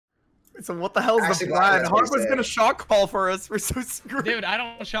So what the hell is the plan? Harper's gonna shot call for us. We're so screwed. Dude, I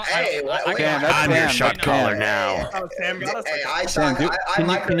don't shot. Hey, I'm your shot caller now. Oh, Sam got us. Hey, Sam,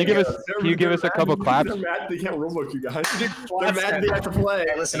 can you give us a couple claps? They're mad they can't rulebook you guys. They're mad they have to play.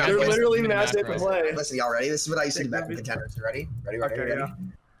 Hey, listen, they're literally mad they have to play. Listen, y'all ready? This is what I used to do back in contenders. You ready? Ready? Okay, ready? yeah.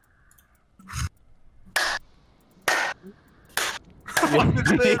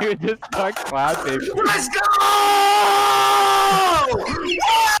 You just start clapping. Let's go!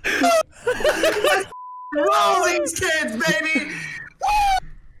 Roll these kids, baby!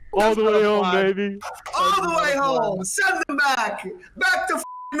 All the way home, baby. All the way home. Send them back. Back to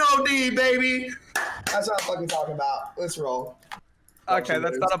OD, baby. That's what I'm fucking talking about. Let's roll. Okay,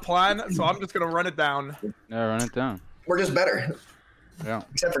 that's not a plan, so I'm just gonna run it down. Yeah, run it down. We're just better. Yeah.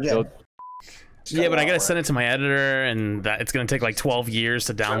 Except for Jim. Yeah, but I gotta send it to my editor, and it's gonna take like 12 years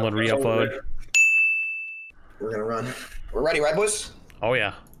to download, re-upload. We're gonna run. We're ready, right, boys? Oh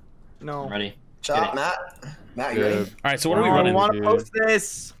yeah. No. I'm ready. Chop, Matt. Matt, you ready? All right, so what are we running? I want to post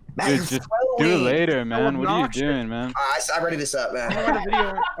this. Matt, Dude, you're just slowly. do it later, man. What are you doing, man? I ready this up, man. I want a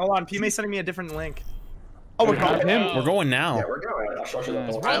video. Hold on, P-May sending me a different link. Oh, we're going. Him? We're going now. Yeah, we're going. I'll show you the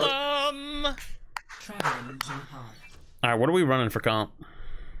whole All right, what are we running for comp?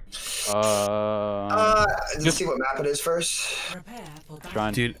 Just see what map it is first.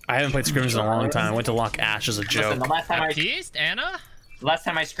 Dude, I haven't played scrims in a long time. I went to lock Ash as a joke. Listen, the last time Baptiste, Anna? last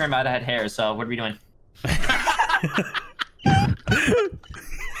time I scrimmed, I had hair. So what are we doing?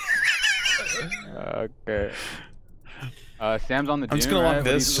 Okay. Sam's on the Doom. I'm just gonna lock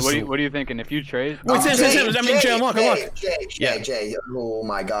this. What are you thinking? If you trade, Wait, Sam, I mean, Jay, unlock. Jay. Oh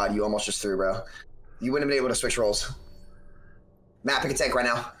my God, you almost just threw, bro. You wouldn't have been able to switch roles. Matt, pick a tank right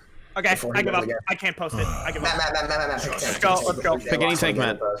now. Okay, I give up. I can't post it. I give up. Matt, pick a tank. Let's go. Let's go. Pick any tank,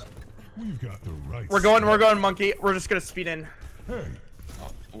 Matt. We're going, monkey. We're just gonna speed in.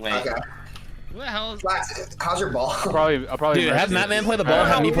 Wait. Okay. Who the hell is... How's your ball? I'll probably. Dude, have Mattman play the ball.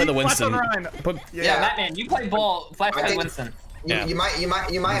 Have me play the Winston. Yeah, Mattman, you play ball. Flash play Winston. You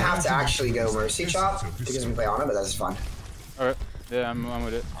might have to actually go Mercy Chop because we play on it, but that's fine. All right. Yeah, I'm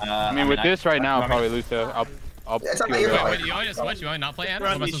with it. I mean, with this right now, I'll probably lose to. I'll It's not your fault. Wait, you want to switch? You want to not play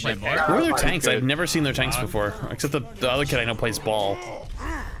Anna? Who are their tanks? I've never seen their tanks before, except the other kid I know plays ball.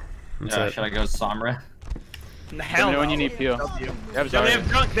 Should I go Sombra? Hell Let me know no. when you need peel. They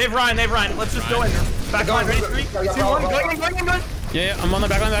have Ryan. Let's just go in. Back line, ready? 3, 2, 1. Go in. Yeah, I'm on the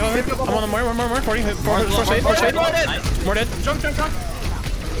back line. I'm on the more. 40, 4 shade. More dead. Jump.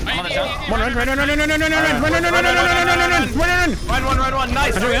 Run.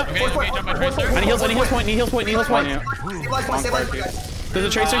 Nice. And he heals point. There's a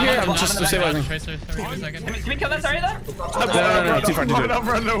tracer here. I'm just stabilizing. Can we kill that already though? No, too far.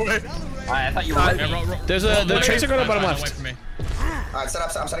 Run away. I thought you were. There's the tracer going to bottom left. Alright, set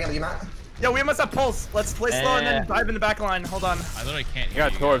up. I'm setting up with you, Matt. Yeah, we must have pulse. Let's play slow and then dive in the back line. Hold on. I literally can't. They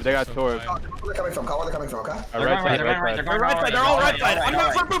got Torb. Where they're coming from? Where they're coming from? Okay. They're Right side. They're all right side. I'm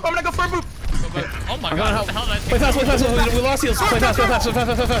gonna go for a boop. Oh my God! Play fast! We lost heals. Play fast! I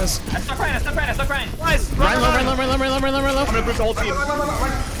stop crying. Nice. Run low. I'm gonna boost the whole team.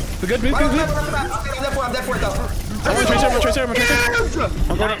 We're good. I'm dead for it though. I'm gonna tracer. I'm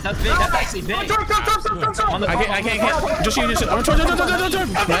going. That's big. That's actually big. I can't. Just you. I'm torp.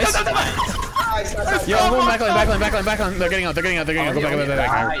 Nice. Yo, I'm going back line. They're getting out. Go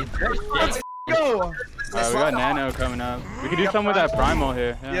back. Let's go. we got Nano coming up. We could do something with that Primal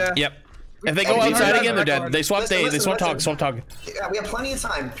here. Yeah. Yep. If they go outside again, they're dead. They swap talk. Yeah, we have plenty of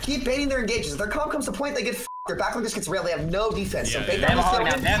time. Keep baiting their engages. If their comp comes to point, they get their backline just gets railed. They have no defense. So bait They have a hog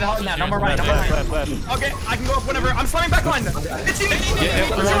now. No more right. Okay, I can go up whenever. I'm slamming back line. It's you.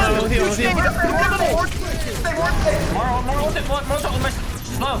 Yeah, with you. More.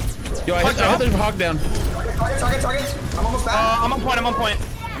 Slow. Yo, I hit the hog down. Target. I'm almost back. I'm on point.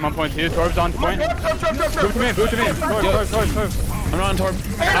 I'm on point too. Torb's on point. Boot him in. Torb. I'm not on Torb.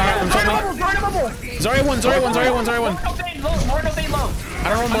 I'm Torb. Zarya 1. More no fade low. I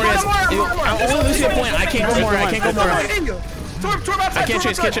don't know more yet. I'm only losing a point. I can't go more. I can't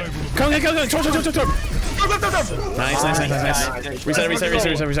chase. Catch it. Come. Torb. Nice.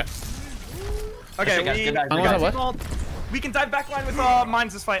 Reset. Okay, we can dive back line with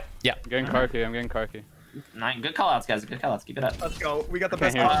mines this fight. Yeah. I'm getting Karki. Good callouts, guys. Good callouts. Keep it up. Let's go. We got the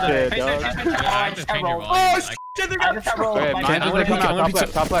best. I just Shit, they got Top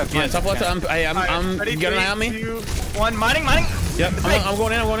left. Yeah, top left. I'm got an eye on me. 2, 1, mining. Yep, I'm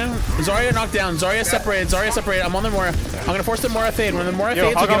going in. Zarya knocked down. Zarya separated. I'm on the Mora. I'm gonna force the Mora fade. When the Mora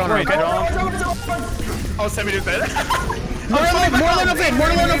fades, I'll get on right. Oh, semi dude fed. More low no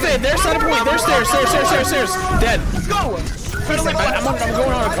fade. There's side of point. There's stairs. Dead. Let's go.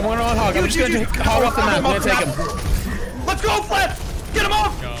 I'm going on hog. I'm just gonna hog off the map. I'm gonna take him. Let's go, Flip! Get him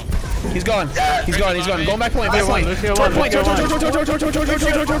off! He's gone. He's gone. Going back point. Back point. Toward point. Hold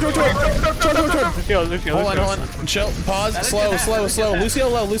on. Chill. Pause. Slow. Lucio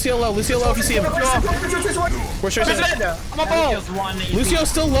low. If you see him. Where's Tracer? I'm a ball. Lucio's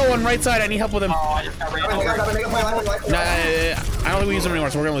still low on right side. I need help with him. Nah, I don't think we use him anymore,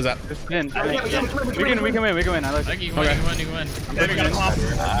 so we're gonna lose that. We can win. I like it. Okay.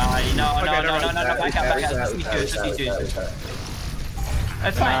 No. Back up.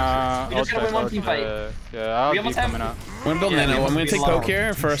 That's fine. We just gotta win one team fight. Yeah, I'll be coming out. I'm gonna build Nano. I'm gonna take poke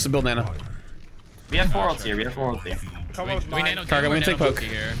here for us to build Nano. We have 4 ults here. Target, I'm gonna take poke.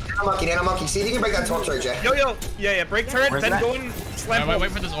 Nano monkey. See if you can break that torch right, Jay. Yo. Yeah. Break turret, then go and slam.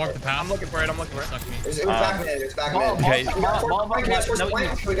 Wait for this orc to pass. I'm looking for it. It's back mid. Okay.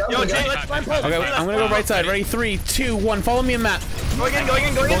 Yo, Jay, let's slam poke. Okay, I'm gonna go right side. Ready? 3, 2, 1. Follow me in map. Going in. I'm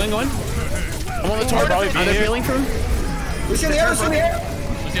on the torch. Are they healing from him? Let's in the air.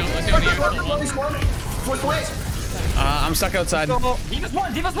 I'm stuck outside.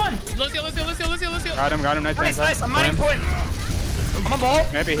 Divas one. Lucio. Got him. Nice. I'm mining point. I'm a ball.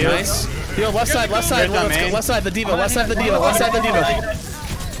 Maybe heal. Nice. Yo, left side. Let's go. Left side the diva.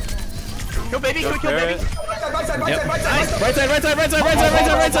 Kill baby. Kill baby. Yep. Right side.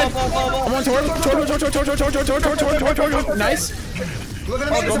 I'm on torch. Nice. Look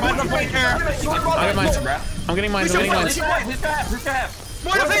at Go mine. I'm playing care. I got mines. I'm getting mines. Who's to have?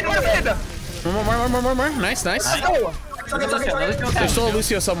 More. Nice. Let's go. There's still a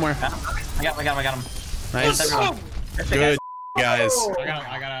Lucio somewhere. I got him. Nice. Good, guys.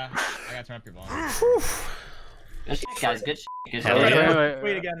 I gotta turn up your volume. Good shit, guys. Good shit.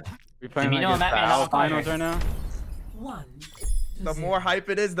 Wait again. We playing Domino like and Matt battle finals right now. The more hype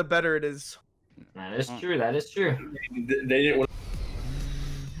it is, the better it is. That is true. They didn't want.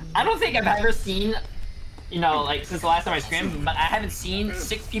 I don't think I've ever seen, like since the last time I scrimmed, but I haven't seen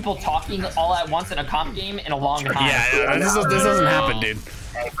 6 people talking all at once in a comp game in a long time. Yeah, this doesn't happen, dude.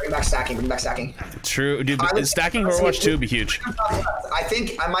 Hey, bring back stacking. True, dude. Stacking Overwatch 2 would be huge. I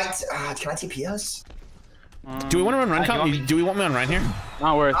think I might. Can I TP us? Do we want to run comp? Do we want me on Ryan here?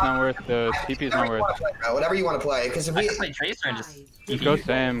 Not worth. The TP is not worth. Whatever you want to play, because if I we can play Tracer and just Go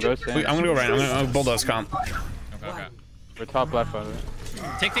Sam. I'm gonna go Ryan. I'm gonna bulldoze comp. Okay. We're top left, by the way.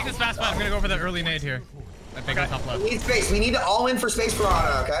 Take this fast spot. I'm gonna go for the early nade here. I think on top left. we need space. We need to all in for space for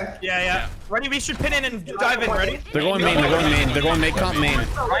Ana, okay? Yeah. Ready? We should pin in and dive in. Ready? They're going main. They're going make comp main.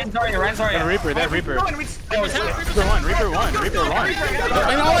 Ryan's already. That Reaper. Reaper 1. All in,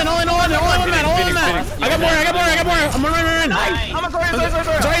 man. I got more. I'm running.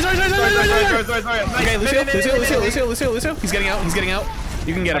 Sorry. Okay, Lucio. He's getting out.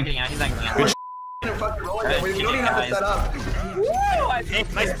 You can get him. He's not getting out. Good We don't even have to set up.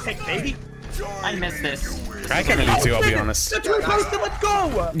 Nice pick, baby. I missed this. I kind of do too, I'll be honest. Let's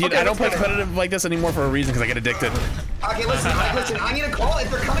go. Dude, I don't play competitive like this anymore for a reason, because I get addicted. Okay, listen. I need a call.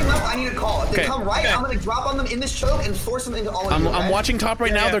 If they're coming left, I need a call. If they come right, I'm gonna drop on them in this choke and force them into all of you. I'm watching top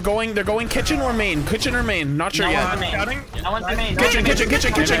right now. They're going kitchen or main. Not sure yet. No one's in main. Kitchen.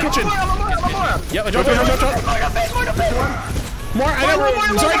 Yep, drop. More. I got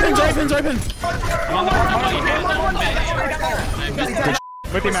Zoipin.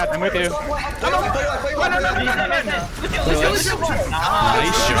 With you, Matt. I'm with you.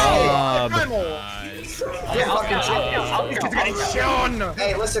 Nice job.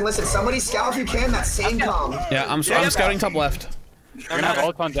 Hey, listen. Somebody scout if you can. That same com. Yeah, I'm scouting top left. They're gonna have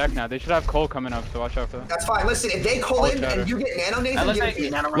ult on deck now. They should have Cole coming up, so watch out for that. That's fine. Listen, if they call in and you get nano nades, then give it to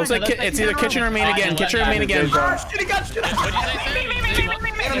me. Looks like it's either kitchen or main again.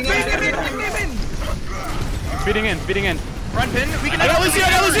 Speeding in. Run pin. I got Lucio.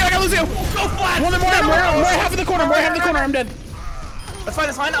 Go flat. More half of the corner. I'm dead. That's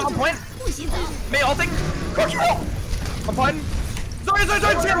fine. I'm on point. May ulting. I'm fine. Sorry.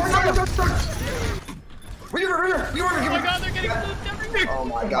 Reaver, give me. Oh my god, they're getting looped everywhere. Oh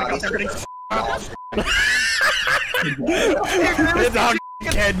my god.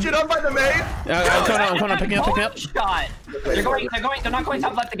 Get up by the main. I'm coming up, picking up. Shot. They're not going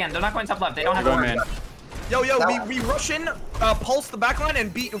top left again. They don't have Go, to man. Yo, we rush in, pulse the backline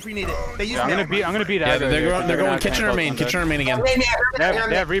and beat if we need it. They use I'm gonna beat Yeah, either. they're going kitchen or main again.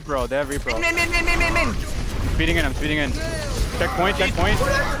 They have Reaper. Main. Speeding in. Checkpoint. I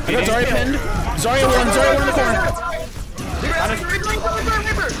got Zarya pinned. Zarya one in the corner.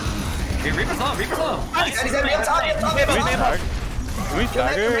 Reaper's low. Can we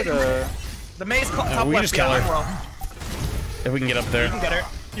stagger the... The maze top We left. just kill her. If we can get up there. We can get her.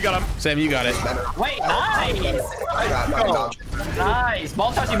 You got him. Sam, you got it. Wait, nice. Nice.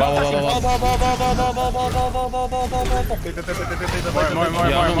 Ball touching, Ball, ball touching. ball, ball,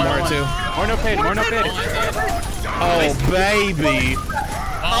 More too. More no paid, more no paid. Oh, baby.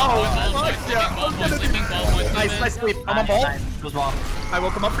 Nice sleep. I'm on ball. Goes ball. I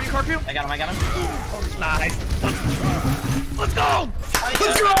woke him up for you, Karku. I got him. Nice. Let's go.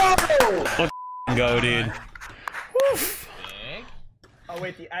 Let's go, dude. Woof. Oh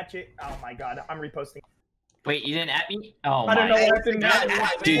wait, the atchit. Oh my god, I'm reposting. Wait, you didn't at me? Oh I don't know my. what didn't at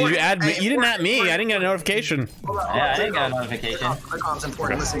Dude, you didn't at me. I didn't get a notification. Yeah, I didn't get a notification. It's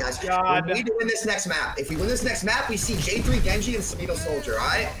important. Listen, guys. God. We need to win this next map. If we win this next map, we see J3 Genji and Samido Soldier,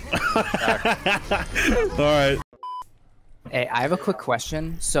 alright? Alright. Hey, I have a quick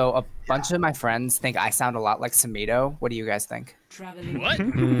question. So a bunch of my friends think I sound a lot like Samido. What do you guys think? What?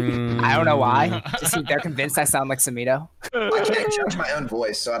 I don't know why. Just they're convinced I sound like Samido. I can't judge my own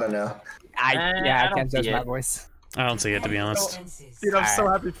voice, so I don't know. I don't can't judge see my it. voice. I don't see it, to be honest. Dude, I'm so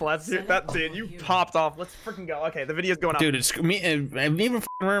happy for that. Dude, you popped off. Let's freaking go. Okay, the video's going up. Dude, it's me. Even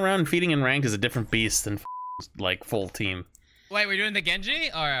running around feeding in ranked is a different beast than like full team. Wait, we're doing the Genji?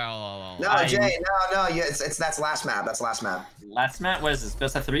 Or No, Jay, no, yeah, that's last map. That's last map. Last match, what is this?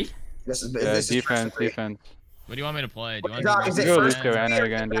 Best of 3? This is Defense. what do you want me to play? Do you want Doc, me is to it You can go first- Lucio Anna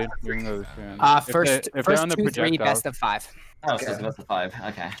again, dude. You can go Lucio Anna. First if they're on the 2-3, projectiles. best of 5. Oh, so it's best of 5.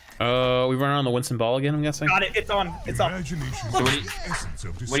 Okay. We run on the Winston ball again, I'm guessing. Got it. It's on. It's on. So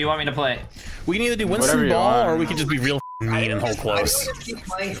what do you want me to play? We can either do Whatever Winston you ball want. or we could just be real mean and hold close. I just keep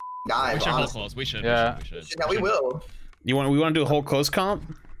playing dive, We should hold honestly. close. We should. Yeah. We should. Yeah, we will. We want to do a whole close comp?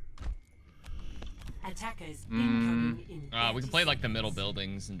 Attackers Mm. incoming in We can play like the middle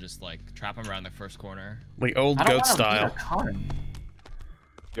buildings and just like trap them around the first corner. Like old I don't goat wanna style. beat a con.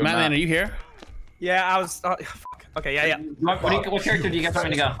 Yo, Matt, are you here? Yeah, I was. Fuck. Okay, yeah. What character do you guys want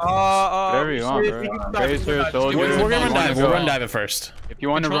me to go? Whatever you want, bro. Racer, soldier. We're gonna run if you dive. wanna We'll run go. dive it first. If you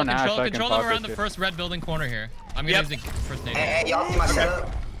want to run Ash, I can control them talk around with the you. first red building corner here. I'm gonna use the first name. Hey, y'all see my setup?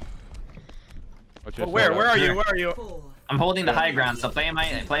 What's your Where setup? are you? Where are you? I'm holding the high ground, so play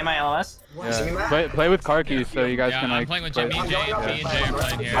my LS. Yeah. Play with Karki so you guys Yeah, can like. I'm playing with Jay. Me and Jay are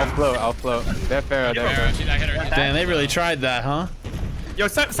playing here. I'll float. They're fair. I hit her. Damn, they really tried that, huh? Yo,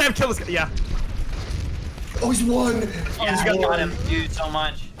 Sam, kill this guy. Yeah. Oh, he's won! Yeah, I got him, dude, so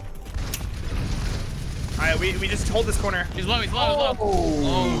much. Alright, we just hold this corner. He's low. He's low.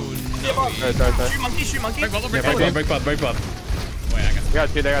 Oh no. Sorry. Shoot monkey. Break bubble. Break bub. Wait, I got.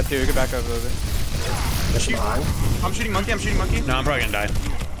 They got two. We can back up a little bit. Shoot. I'm shooting monkey. No, I'm probably gonna die.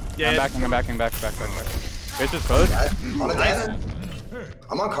 Yeah. I'm backing. Back. Racer's close. On a dead.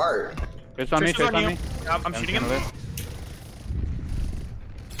 I'm on cart. Racer's on me. Tristan's Trace on you. me. I'm shooting him.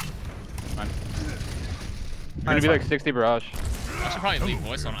 Fine. It's gonna be like 60 barrage. I should probably leave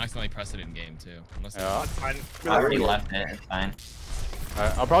voice on. I accidentally pressed it in game too. Unless Yeah. Fine. I already left it, it's fine.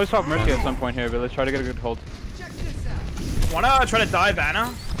 Alright, I'll probably swap Mercy at some point here, but let's try to get a good hold. Wanna try to dive Anna?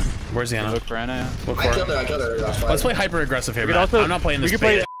 Where's the Anna? Look for Anna, yeah. Look I for killed it. her. That's fine. Let's play hyper aggressive here, We Matt. could also, I'm not playing this. We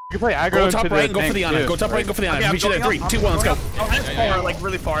could play aggro Go to top the right and go for tank, the Anna. too. Go top right and go for the Anna. Okay, I'm Meet you there. going 3, up. 2, 1, let's go. Oh, that's far, like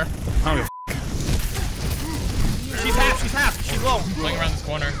really far. I don't give She's half. She's low. playing around this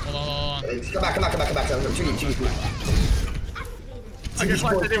corner. Hold on. Come back. I'm shooting. I just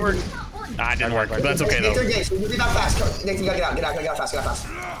left it didn't work. Ah, it didn't work, but that's okay Nathan, though. Nathan, get out fast. Nathan, you gotta get out fast.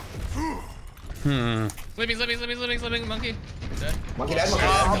 Slipping, monkey. Dead. Monkey dead.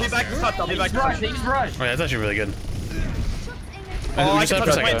 I'll be back to touch. He's rush. Oh, yeah, that's actually really good. Oh, We I just can had it for a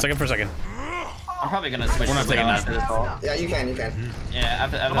touch second. point. Second for a second. I'm probably gonna switch We're not to taking that. after this all. Yeah, you can. Yeah,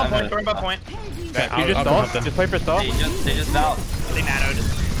 after I'm on point. Going by point. Okay, You just I'll stall? come up then. Just play for stall? They just valve. They nanoed.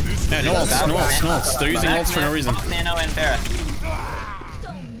 Yeah, no ults. They're using ults for no reason. Nano and Farah.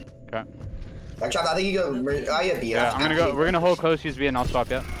 Okay. Backshot, I think you go. Oh, yeah, B. Yeah, I'm gonna go. We're gonna hold close, use B, and I'll swap,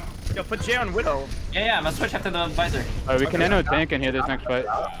 yeah. Yo, put Jay on Widow. Yeah, I'm gonna switch after the visor. Alright, we can nano tank in here this next fight.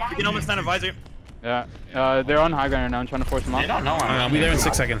 We can almost nano visor. Yeah. They're on high ground right now. I'm trying to force them They off. don't know I'll be there in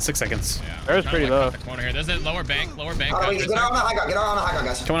 6 seconds. 6 seconds. Farah's pretty low. The corner here. There's a lower bank. Wait, get out on the high ground,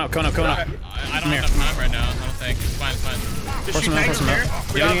 guys. Coming up. I don't have enough time right now. I don't think. It's fine. Just Force shoot him out, tanks force him here.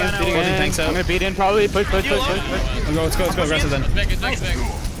 out. We got Beating in, Nano. beating in. Tanks out. I'm gonna beat in probably. Push. Let's go aggressive then. It's big.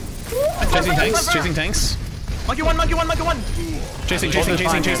 Chasing tanks. Monkey one.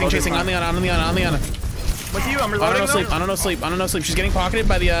 Chasing. On the Anna. With you, I'm I reloading don't know sleep. She's getting pocketed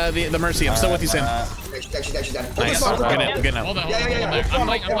by the Mercy. I'm still with you, Sam. She's dead. Nice. I'm getting Hold out. on. I'm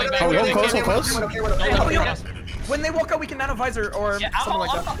playing back. Oh, we hold close. When they walk out, we can nano visor or Yeah, something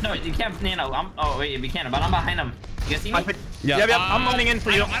like that. no, you can't nano. Oh wait, we can, but I'm behind him. You guys see me? Yeah. Yeah, I'm running in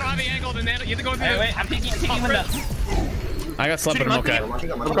for you. I don't have the angle. The nano. You have to go through. Wait, I'm peeking window. I got slept, but I'm okay. Up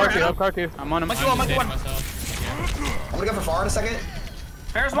Karku. I'm on him. Monkey one, monkey one. I'm gonna go for far in a second.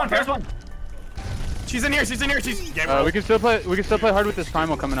 Ferris one. She's in here. She's We can still play hard with this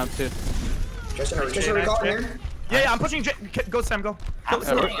primal coming up too. Just recall here. Yeah, I'm pushing. Go Sam, go. We're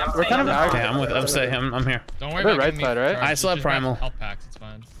kind of Okay, I'm here. Don't worry We're about right getting side, me right? cards, I still have just grab primal. Health packs, it's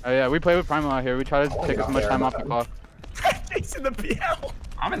fine. Oh yeah, we play with primal out here. We try to take as much time off the clock. Chasing the PL.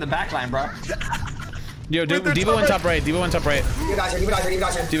 I'm in the back line, bro. Yo, Devo went top right. You guys are. Devo.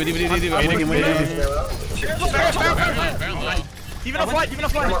 Even a flight. No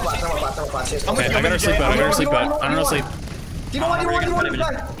more flash. Okay, I gotta sleep out. I don't know sleep. You want.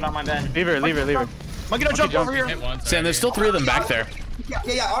 Put on my bed. Leave her. Monkey don't jump over here. Hit once, Sam, there's still 3 of them back there.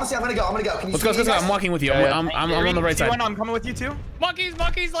 Yeah. Honestly, I'm gonna go. Can you Let's go. I'm walking with you. I'm on the right side. I'm coming with you too. Monkeys,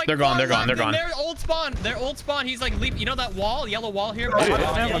 like They're gone. They're old spawn. He's like leap. You know that wall, yellow wall here?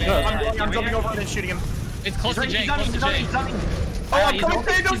 I'm jumping over and shooting him. It's close to Jay. Oh, I'm coming,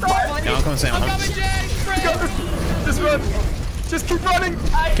 Jay. Don't die. Yeah, I'm coming, Sam. I'm coming, Jay. Just run. Just keep running.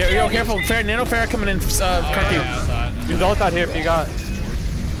 Careful. Nano Fair coming in. Karku. He's all out here if you got.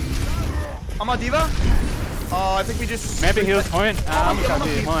 I'm on Diva. I think we just. Maybe heals point. I'm gonna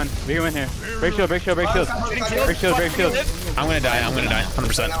be. Hold on. We can win here. Break shield. Break shield. I'm gonna die.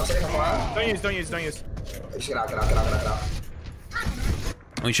 100%. Don't use. Get out.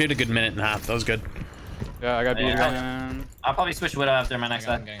 We shaved a good minute and a half. That was good. Yeah, I got beat. I'll probably switch Widow after my next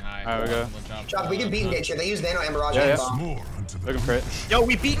I'm set. getting high. Alright, we go. Chuck, we can beat engage here. They use Nano and Barrage. Yeah. Looking for it. Yo,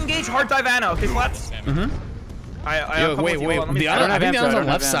 we beat engage hard dive Anna. Okay, flats. Yo, wait. The Ana, I think the Ana's on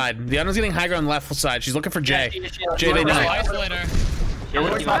the left side. The Ana's getting high ground on the left side. She's looking for Jay. Jay, they know. Isolator.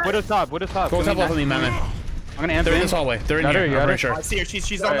 Widow's top. Go top left with me, man. I'm gonna answer. They're in this hallway. They're in here. I'm pretty sure. I see her.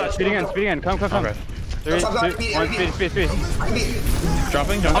 She's on that. Speed again. Come. Okay. 3, 2, 1, speed.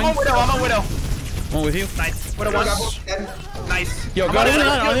 Dropping. I'm on Widow. One with you. Nice. Widow one. Nice. Yo, go on the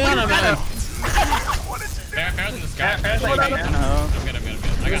Ana, man. Farrah's in the sky. Ferris, I'm good.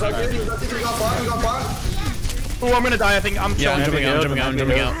 I got high. Oh, I'm gonna die. I think I'm Yeah, I'm chilling.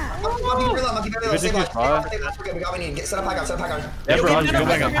 jumping out. Monkey Set up high ground. They're barrage Go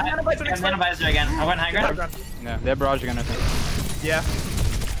back up. Nanovisor again. I went high ground. Yeah, they're barrage again, I think. Yeah.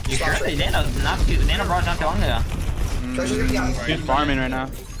 You sure? Nano barrage not too long ago. He's farming right now.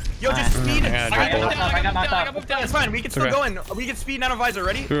 Yo, just speed. I got knocked out. It's fine. We can still Okay. go in. We can speed Nano visor.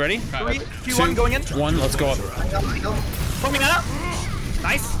 Ready? We ready? 3, 2, 1, going in. 1. Let's go up. Poking Anna.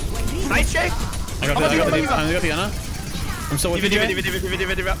 Nice, Jay. I got the Ana. I'm still with you, Jay.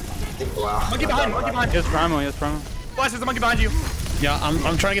 Diva. Monkey behind. He has primal. Flash, there's a monkey behind you. Yeah, I'm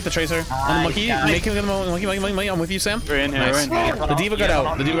trying to get the tracer on the monkey. Make him get the monkey. I'm with you, Sam. We're in here. Nice. The Diva got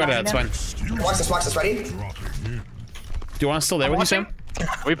out. It's fine. Watch this. Ready? Do you want us still there with you, Sam? Are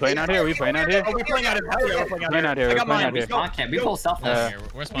we playing out here? Oh, we're playing out here. Playing out here. I got mine. Okay, we pull self Here,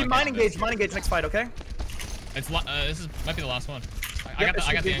 we're Be spawn mine camping. engage next fight, okay? This might be the last one. I got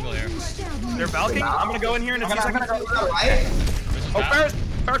the angle here. They're balking. I'm gonna go in here in a few seconds. Right? Oh,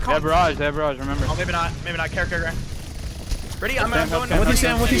 Farrah, They have barrage, remember. Oh, maybe not. Character. Ready? I'm gonna go in. I'm with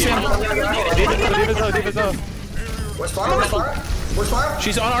you, Sam. Diva's low. Where's Far?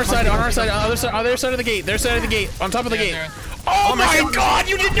 She's on our side. Other side of the gate. Their side of the gate. On top of the gate. Oh my God!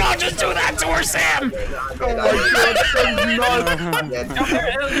 You did not just do that to her, Sam!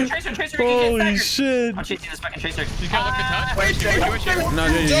 Tracer. Holy shit! I'm chasing this fucking tracer. You can't look at touch. Wait, Jay. No,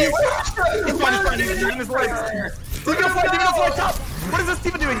 It's fine. He's in his legs. Diva fly top. What is this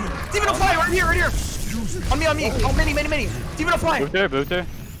Diva doing? Diva fly right here. On me. Oh, mini. Diva fly. Booster.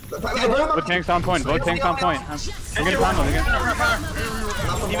 Both tanks on point. I'm getting primal again.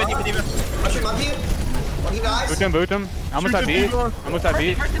 Diva. Boot him. Almost at beat. I'm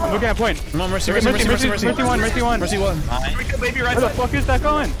looking at point. Come on, Mercy. Mercy 1. Mercy 1. Baby, right Where the side. fuck is that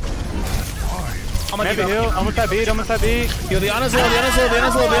going? Maybe heal. Almost at beat. Yo, the Ana's low.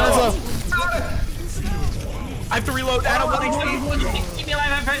 I have to reload. Anna, 1 HP. Keep me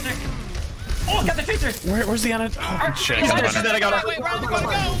alive, I'm tracer. Oh, got the tracer. Where's the Ana? Oh, shit. She's dead. I got her. Wait, where are we gonna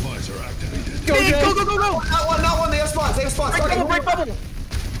go? Go, Jay. Go. Not one. They have spawns. Break bubble.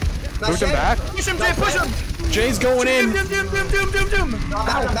 Push him back. Push him, Jay. Push him. Jay's going in. Doom.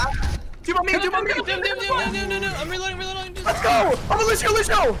 Back. Team on me. No, I'm reloading. Let's go. Let's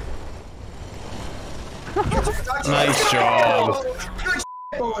go. Nice job.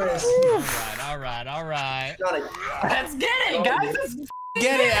 Boys. All right. Let's get it, guys.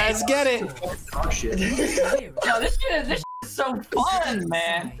 Let's get it. Yo, this shit is so fun,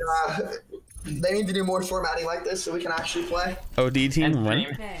 man. They need to do more formatting like this so we can actually play. OD team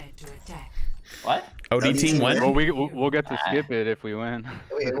win. What? OD team win? Well, we'll get to skip it if we win.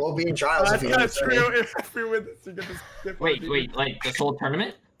 We'll be in trials. That's if kind you of true. If we win this, you get to skip. Wait, like this whole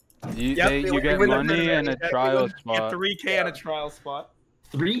tournament? You get money and a trial spot. 3K and a trial spot.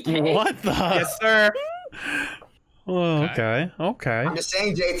 3K? What the? Yes, sir. Oh, okay. I'm just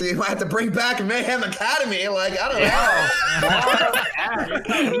saying, J3, you might have to bring back Mayhem Academy. Like, I don't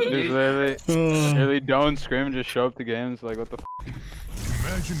know. Just literally don't scrim and just show up to games. Like, what the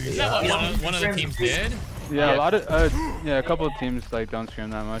Is that what one of the teams did? Yeah, a lot of, a couple of teams, like, don't scrim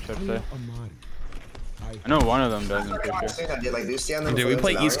that much, I'd say. I know one of them doesn't, for sure. Dude, we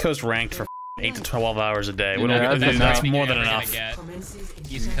play East Coast ranked for 8 to 12 hours a day. Yeah, That's more than enough.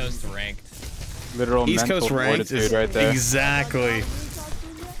 East Coast ranked. Literal East mental Coast ranked is right there. Exactly.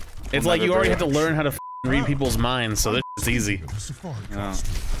 It's like you already have to learn how to read people's minds, so this is easy. No.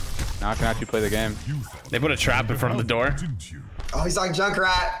 Now I can actually play the game. They put a trap in front of the door. Oh, he's on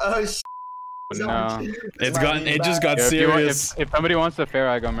Junkrat. Oh, sh. No. It just got Yeah, serious. if somebody wants the fair,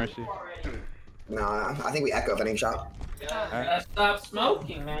 I go Mercy. No, I think we echo if any shot. Gotta stop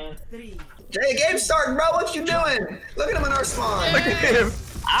smoking, man. Jay, game's starting, bro. What you doing? Look at him in our spawn. Look at him.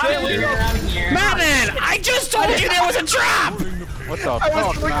 I'm here. Madden, I just told you there was a trap! What the fuck, I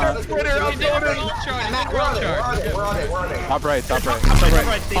was looking at man? Twitter. I'm going in. Matt, we're on it. Top right.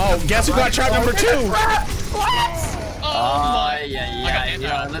 Oh, guess who got trap number 2? Oh, yeah. You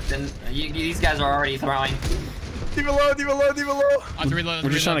know, listen, these guys are already throwing. D.Va low.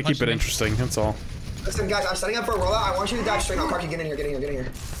 We're just trying to keep it interesting, that's all. Listen, guys, I'm setting up for a rollout. I want you to dive straight. Karki, get in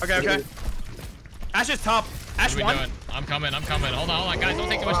here. Okay. Ash is top. Ash What are we 1. doing? I'm coming. Hold on, guys. Don't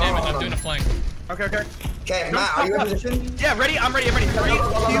take too much damage. I'm doing a flank. Okay. Okay, Matt, are you in position? Yeah, ready? I'm ready. 3, 2,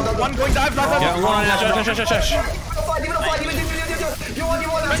 1, going dive. Yeah, I'm going on Ash.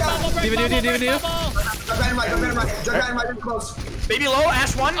 Baby low,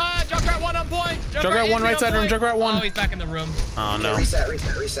 Ash 1. Junkrat 1 on point. Junkrat 1 right side room, Junkrat 1. Oh, he's back in the room. Oh no. Reset.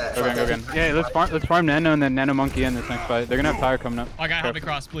 Go again. Yeah, let's farm Nano and then Nano Monkey in this next fight. They're gonna have Tire coming up. I got help me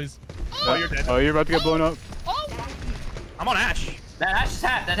cross, please. Oh, you're dead. Oh, you're about to get blown up. I'm on Ash. That Ash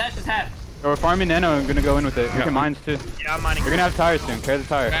is half. Oh, we're farming Nano and gonna go in with it. You can mines too. Yeah, I'm mining. You're gonna have Tire soon. Carry the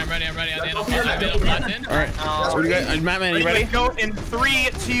Tire. Okay, I'm ready. I'm flat in. Alright. What do you got? Mattman, you ready? Let's go in 3,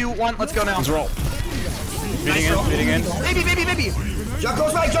 2, 1. Let's go now. Let's roll. Speeding in. Baby. Jump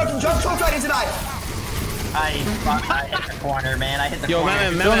close right into dive. I hit the corner, man. I hit the Yo,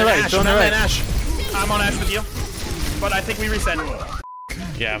 corner. Mattman, Ash. I'm on Ash with you. But I think we reset.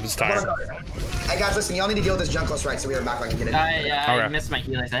 Yeah, I'm just tired. Hey guys, listen, y'all need to deal with this junk close right so we have a backline and get in. I missed my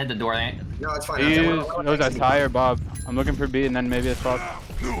helix. I hit the door. No, it's fine. It was a Tire, Bob. I'm looking for B and then maybe a swap.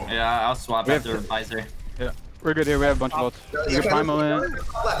 Yeah, I'll swap after Visor. Yeah, we're good here. We have a bunch of ults. You're primal in.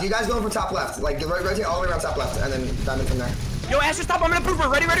 You guys going from top left. Like, rotate all the way around top left and then dive in from there. Yo, Ash, stop. I'm gonna pooper.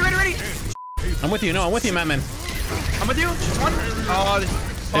 Ready. I'm with you. No, I'm with you, Mattman. I'm with you. She's 1.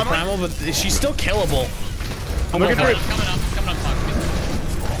 It's primal, but she's still killable. I'm looking for it. Coming up.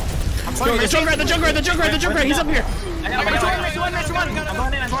 Yo, the Junkrat, he's up here. I'm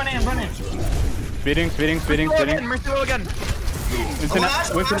going in. Speeding. Mercy low again.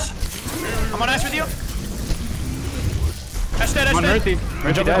 I'm on Ash with you. Ash dead. I'm on Mercy.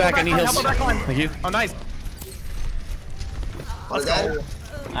 I'm jumping back, I need heals. Help back line. Thank you. Oh, nice. Let's go.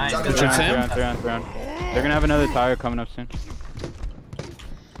 They're gonna have another Tire coming up soon.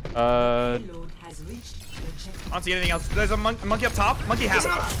 I don't see anything else. There's a monkey up top. Monkey half.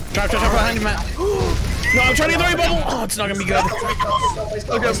 Trap behind you, Matt. No, I'm trying to get the bubble. Oh, it's not gonna be good.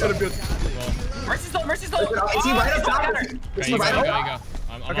 Good. Mercy's low. Is he right up top? Is he right up top?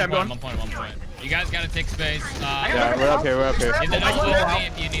 I'm going. One point. You guys gotta take space. Yeah, we're up here. In the middle of me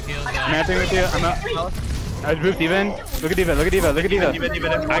if you need heals. Manting with you. I'm up. I just moved even. Look at D.Va.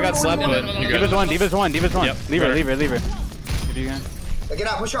 I got slept, but you good. D.Va's one. Yep. Leave her. Good you again. Get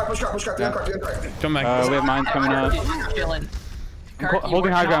out. Push cart. Come back. We have mines coming up. Chilling.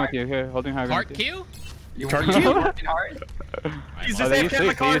 Holding high ground with you. Here, holding high ground Cart with you. Q? Cart Working Q? hard. He's Oh, just they AFK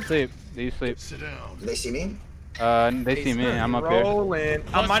my card. sleep. Do they see me? they see me. I'm up here. Rolling.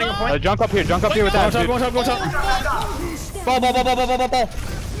 I'm mining a point. Jump up here with that. Go top. Ball.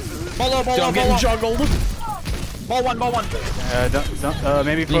 Dude, I'm getting juggled. Ball one.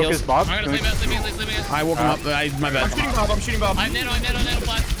 Maybe focus Bob. I'm gonna sleep in. I woke him up. My bad. I'm shooting Bob. I'm nano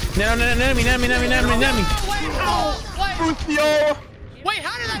flash. Nano me. Lucio. Wait,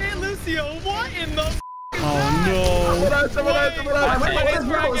 how did that hit Lucio? What in the? Oh no.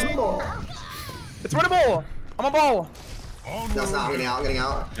 It's winnable. I'm a ball. That's not getting out. I'm getting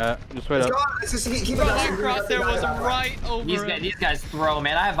out. Yeah, just wait up. Let's just keep it Bro, my going. crosshair was right over These guys throw,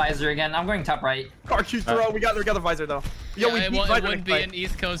 man. I have visor again. I'm going top right. Karki throw. We got the visor though. Yo, Yeah, we it beat visor wouldn't be fight. an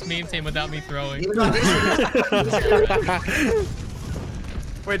East Coast meme team without me throwing.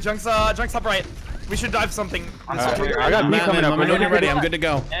 Wait, Junk's top right. We should dive something. I got me coming up. When you're ready, I'm good to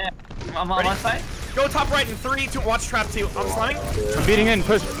go. Yeah. I'm on one side. Go top right in 3, 2. Watch trap 2. I'm slamming. I'm beating in.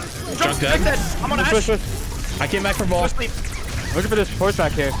 Push. Junk's dead. I'm on Push. Ash. I came back for ball. Push sleep. Looking for this horse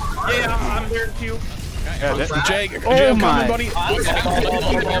back here. Yeah, I'm there too. Yeah, that, Jake, Oh Jake, I'm my. coming, buddy. Is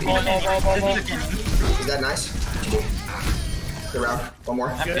that nice? Good round. One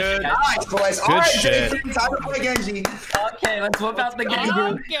more. Good. Nice, boys. Good Alright, shit. Genji, time to play Genji. Okay, let's whip out the Genji.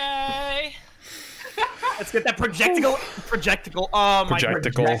 Okay. Let's get that projectical. Oh my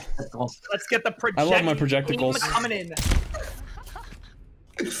Projectical. Let's get the projectical. I love my projecticals. Coming in.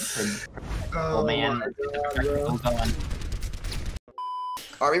 Oh man.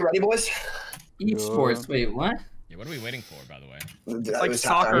 Are we ready, boys? Esports. Wait, what? Yeah, what are we waiting for, by the way? Like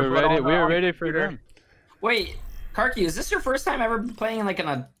soccer. We're ready for them. Wait, Karki, is this your first time ever playing like in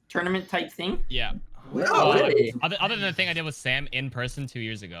a tournament type thing? Yeah. No, really? Other than the thing I did with Sam in person 2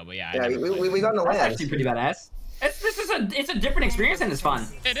 years ago, but yeah. Yeah, we got in the That's land. actually pretty badass. It's a different experience and it's fun.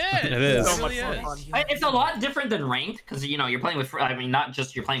 It is. It is. It So much really fun. is. It's a lot different than ranked because you know you're playing with. I mean, not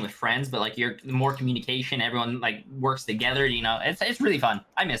just you're playing with friends, but like you're more communication. Everyone like works together. You know, it's really fun.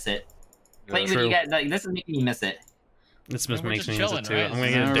 I miss it. Playing with true. you guys, like this is making me miss it. This We're makes just me use chilling, it too. right? I'm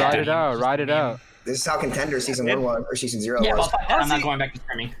gonna Yeah, get Ride addicted. it out. Ride it out. This is how Contender season 1 was, or season 0 Yeah, was. well, fuck that. I'm not going back to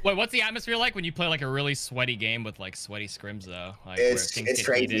scrimming. Wait, what's the atmosphere like when you play like a really sweaty game with like sweaty scrims though? Like, where It's things get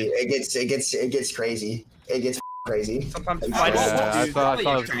crazy. heated? It gets crazy. It gets crazy. Sometimes Yeah, fight Yeah, is I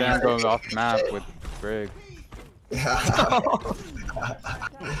saw Sam going off the map with Greg.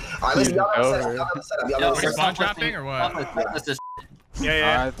 Alright, listen, y'all have the setup. Y'all have the setup. Y'all Yo, have the You're setup. spawn trapping or what? Let's just.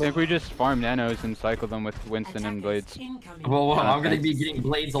 Yeah. I think we just farm nanos and cycle them with Winston and Blades. Well, I'm gonna be getting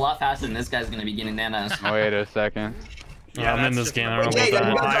blades a lot faster than this guy's gonna be getting nanos. Wait a second. Yeah, I'm in this game. I don't know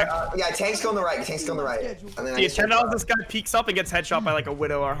Yeah, about that. yeah, tank's go on the right. Tank's go on the right. And then I See, just 10 dollars. This guy peeks up and gets headshot by like a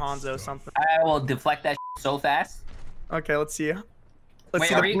Widow or Hanzo or something. I will deflect that so fast. Okay, let's see. Let's Wait,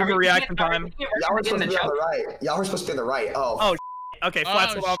 see are the we boomer reaction time. Y'all were supposed to be on the right. Y'all were supposed to be on the right. Oh. Okay,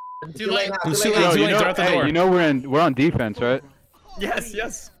 flats Oh, well. Too late. now. Too Too late. late. Yo, Too you late. know, They're at the door. hey, you know we're on defense, right?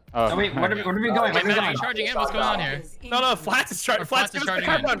 Yes. Oh. Oh, wait, where are we going? Where are we Wait, man, are going? you charging in? What's going on here? No, flats is charging. Or Flats Flats is give us the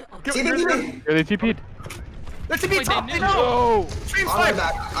charging in. countdown. TP. Are they TP'd? They're TP Wait, top. they They knew. know. Oh. Stream I'm running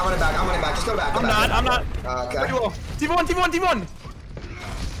fight. back. I'm running back. Just go back. I'm not. Okay. T1.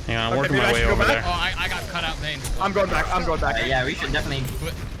 Hang on, I'm Okay, working maybe I my way should go over back? there. Oh, I got cut out main. I'm going back. Yeah, we should definitely.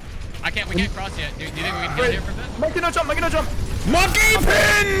 We can't cross yet. Do you think we can get here for a bit? Monkey no jump. Monkey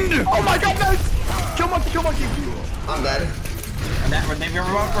pinned! Oh my god, nice. Kill monkey. I'm dead. We're down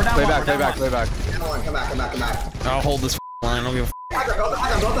Play one, back. Come back. I'll hold this line. I don't give a Hacker, go to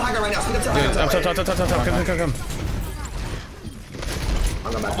the hacker right now. Speed up to the Dude, hacker. come.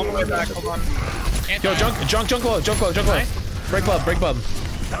 I'm going back. I'm way back. Hold on. Yo, junk low. Break bub. Break bubble.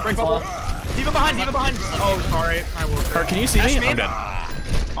 Diva behind. Oh, sorry. I will. Kurt, can you see me? I'm dead.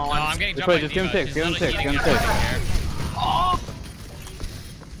 Oh, I'm getting Just jumped wait, by just give him Diva. six, She's give him literally six, eating give him us six. out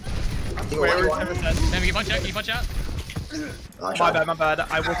You go Wait, one, you where's want? Tim said? here. Can you punch out? Oh, My bad.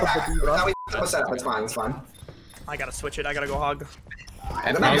 I woke up the Diva. Now we set up. It's fine. I gotta switch it. I gotta go hog.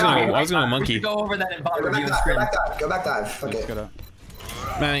 I was gonna go monkey. Go over that and Go back dive. Go back dive. Fuck Let's it. get up.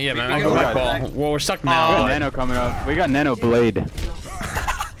 Man, We I'll can go go back back. ball. Well, we're stuck We got now. Nano coming up. We got Nano Blade. Ooh,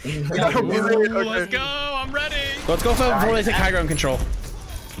 let's go. I'm ready. Let's go before they take high ground control.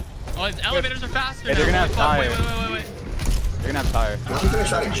 Oh, his elevators are faster. Hey, they're now. gonna have Wait. tire. They're gonna have tire. Monkey's gonna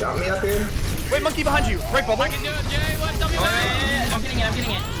try to jump me up here. Wait, monkey behind you. Break bubble. I can do it, Jay. Let's double back. I'm getting it.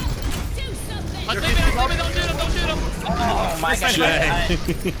 Let's leave it. Don't shoot him. Oh my god. Jay.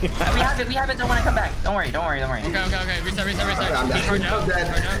 We have it. Don't want to come back. Don't worry. Okay. Reset. I'm dead. Charge out.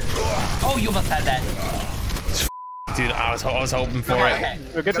 Oh, you almost had that. Dude, I was hoping for Okay.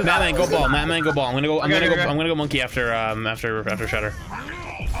 it. Get the Madman, go ball. I'm gonna go. I'm Okay. gonna go monkey after Shutter.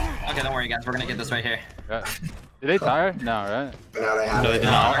 Okay, don't worry, guys. We're gonna get this right here. Yeah. Did they tire? No, right? Now they have No, they it. did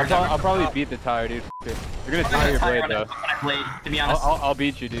not. I'll probably beat the tire, dude. You're gonna tire your blade though. Blade, to be honest. I'll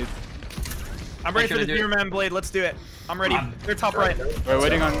beat you, dude. I'm ready for the do it. Deer Man blade. Let's do it. I'm ready. They're top right. We're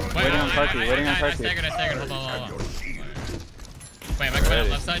waiting on Wait, Karki. Waiting on I Karki. staggered. Hold on. Wait, am I coming out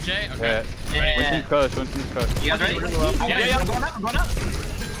left side, Jay? Okay. Yeah. Winston's close. You guys ready? Yeah. I'm going up.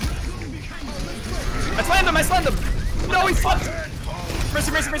 I slammed him. No, he fucked.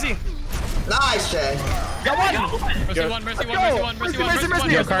 Mercy. Nice, Jay. Got one. Mercy one.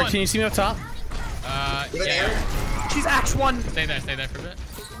 Mercy. Yo, Kurt, can you see me up top? Give it Yeah. air. She's Axe 1. Stay there for a bit.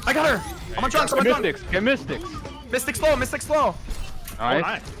 I got her. I'm on Trunks. I'm on Get Trunks. mystics. Get mystics. Mystic slow. Mystic slow.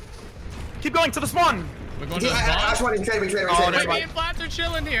 Nice. Keep going to the spawn. We're going to the Axe spawn. 1. Trade me. Me and Flats are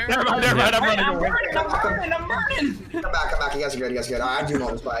chilling here. Never mind. I'm running away. I'm burning. Come back. You guys are good. I do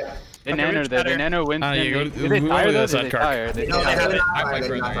know this fight. They nano there. They nano Winston. Did they whoever tire the though? side Did they card. tire? They No, tire. they're not I fire. play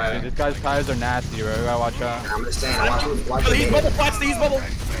They're not further, fire. This guy's tires are nasty, bro. We gotta watch out. I'm just saying. Watch He's the bubble. Flats to use bubble.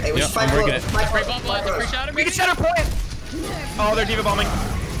 Hey, we should Yep, fight I'm working close. it. Fight Free close. bubble at the free shadow. We can shatter point. Oh, they're diva bombing.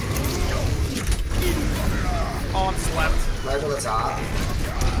 Oh, I'm slept. Right to the top.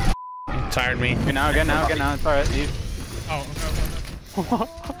 Tired me. Get now. It's alright. Oh, okay. I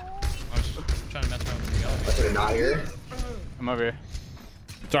was just trying to mess around with the other. I should have not here. I'm over here.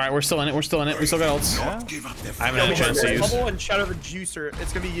 It's alright, we're still in it. We still got ults. I haven't had a chance to use. Bubble and shatter the juicer.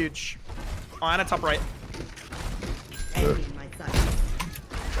 It's gonna be huge. Oh, and a top right.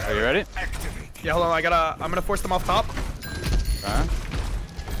 Are you ready? Yeah, hold on. I'm gonna force them off top. Alright.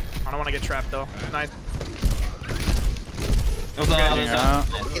 I don't want to get trapped though. Nice. Yeah.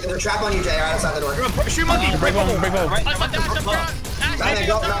 There's a trap on you, Jay, right outside the door. Shoot monkey. Break bubble, break bubble. I'm a dash up front. Axe,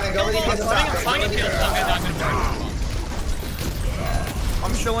 Go over the kids. Flying and kills. Okay, not gonna burn.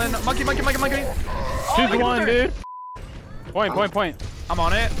 I'm chilling. Monkey. Choose one, dude. Point. I'm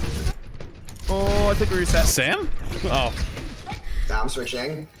on it. Oh, I think we reset. Sam? Oh. I'm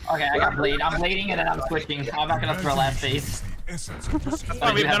switching. Okay, I got blade. I'm blading and then I'm switching. I'm not gonna throw last phase.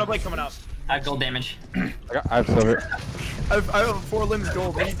 Oh, we have nano blade coming up. I have gold damage. I have silver. I have 4 limbs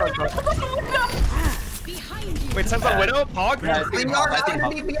gold. Wait, Sam's on Widow? Pog? We are not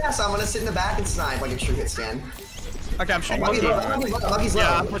underneath the ass. I'm gonna sit in the back and snipe like a true hit stand. Okay, I'm shooting Monkey's monkey. low. Monkey's low.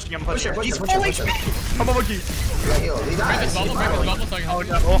 Yeah, I'm pushing. Push it. He's full HP. I'm a monkey. Yeah, heal. He dies. Break this bubble so I can Oh, help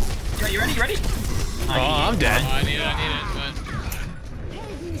you. no. You ready? Oh, I'm dead. I need it,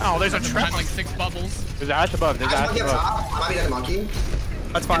 but Oh, there's a I've trap. had like 6 bubbles. There's Ash above. There's Ash Monkey up above. top. I might be dead monkey.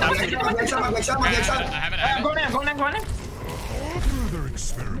 That's fine. Monkey shot. I have Go it. in.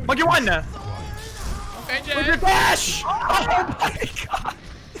 Monkey 1. Okay, Look Jay. at dash! Oh my god!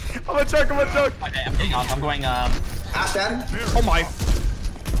 I'm a choke. Okay, I'm getting off. I'm going, Ash dead. Oh my.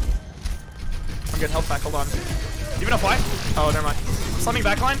 I'm getting health back. Hold on. Even a fly? Oh, never mind. Slumming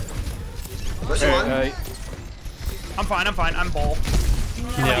backline? Push one. I'm fine. I'm ball.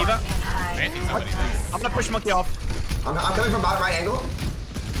 Yeah. Diva. Fancy somebody there. I'm gonna push monkey off. I'm coming from bottom right angle.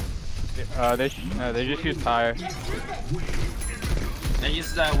 They just use tire. they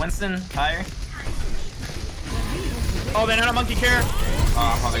used Winston, tire. Oh, they're not a monkey care.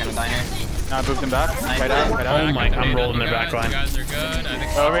 Oh, I'm probably gonna die here. Nah, booped him back. Right out. Oh my, I'm rolling their back You line. guys are good. I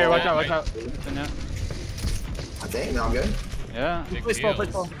think Over here, watch Yeah, out. I think. No, I'm good. Yeah. Big Please fall.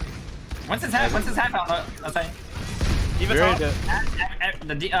 deals. Winston's half out. Okay. Even You're top.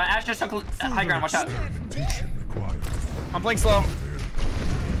 Ash just took high ground. Watch out. I'm playing slow.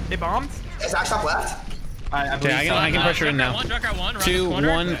 They bombed. Is Ash top left? I believe Okay, so. I can pressure in now. Junkrat 1, 2, 1.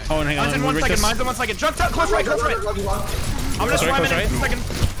 Oh, and hang Mine's in on. 1 Break second. this. Mine's in 1 second. Jump top. Close right. I'm gonna Sorry, swim in close right. a second.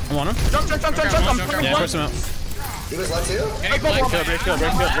 I'm on him. Jump. I'm putting Yeah, 1. push him out. He was low too. Break bubble. Break kill.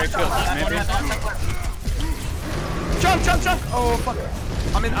 Maybe. Jump. Oh fuck.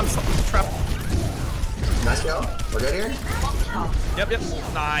 I'm trapped. Nice kill. We're good here. Yep.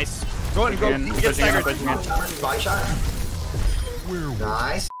 Nice. Go ahead and go. Get staggered. Body shot.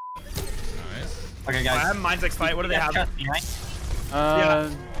 Nice. Okay, I guys. have Mind's X fight. What do they have? Trust me, right? I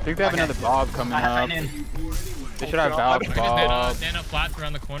think they have another Bob coming I have up. mine in. They should have Bob. Nano flats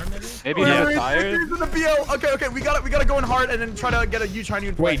around the corner, maybe? Maybe he has tires. He's in the BL. Okay. We gotta go in hard and then try to get a huge try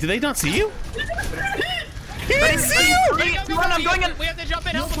new. Wait, did they not see you? He didn't see you. I'm going in. We have to jump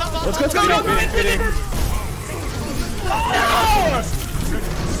in. Help him. Let's go.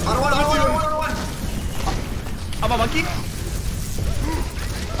 On one. I'm a monkey.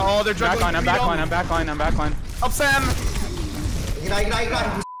 Oh, they're juggling. I'm backline. Up, Sam. Ignite.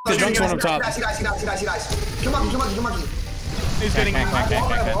 The junk's one up top. He dies. Come on. He's getting. Can't.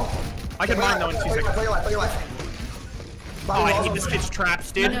 I can mine though in 2 seconds. Play your life. Oh, I hate this kid's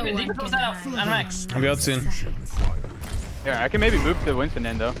traps, dude. Diva throws that out. I'm Max. I'll be out soon. Yeah, I can maybe move to Winston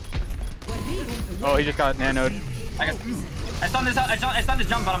end though. Oh, he just got nanoed. I stunned his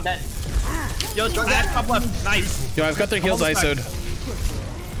jump, but I'm dead. Yo, Zach, top left. Nice. Yo, I've got their heals ISO'd.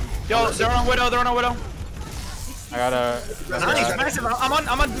 Yo, they're on Widow. I got a. Nice, massive. I'm on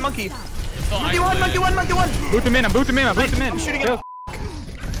monkey. Monkey one. Boot him in. I'm booting him. I'm shooting it.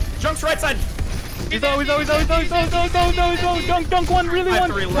 Junk's right side. He's low. Dunk one, really I have one.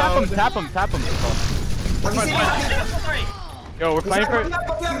 to reload. Tap him. Yo, we're playing for.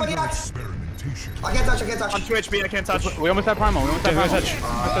 I can't touch. I'm 2 HP. I can't touch. We almost have Primal. Touch.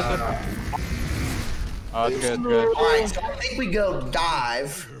 Oh, it's good, good. Alright, so I think we go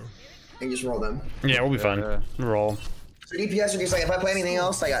dive and just roll them. Yeah, we'll be fine. Roll. So DPS are just like, if I play anything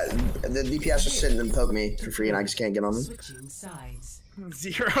else, like the DPS just sit and poke me for free and I just can't get on them.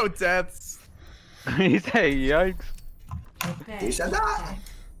 0 deaths. He said, yikes. You said that?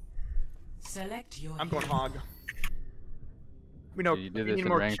 I'm going hog. We know You did we this need in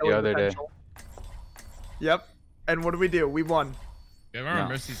more ranked the killing other day. potential. Yep. And what do? We won. You ever remember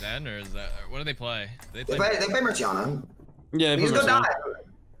No. Mercy's End, or is that what do they play? They play Merciana. Yeah, We just go dive.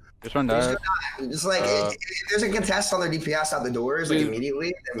 Just run We just dive. go dive. Just like, if there's a contest on their DPS out the doors, like Dude.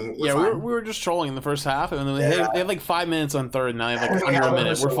 immediately, then we're Yeah, fine. we were just trolling in the first half, and then they Yeah. had like 5 minutes on third, and now they have like Yeah, under a we're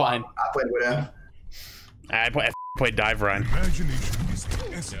minute. so We're fine. I played Widow. I played dive Ryan.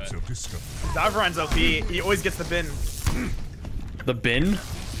 Dive runs OP. He always gets the bin. The bin?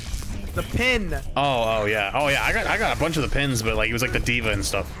 The pin. Oh yeah. Oh yeah. I got a bunch of the pins, but like it was like the diva and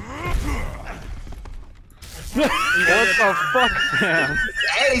stuff. What the fuck? Yeah.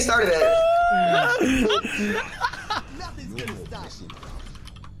 Hey, he started it.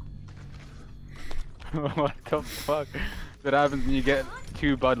 What the fuck? That happens when you get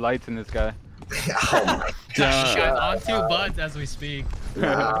 2 Bud Lights in this guy. Oh my Guys, on 2 buds as we speak.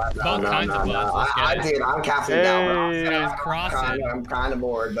 God. Both kinds of buds. Let's get it. Dude, I'm caffeinated down. Hey. Crossing. I'm kind of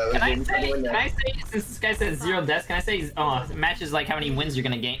bored, but Can I we say, win can there. I say, since this guy said 0 deaths, can I say, matches like how many wins you're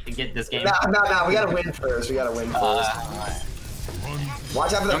gonna get this game? No, we gotta win first. We gotta win first.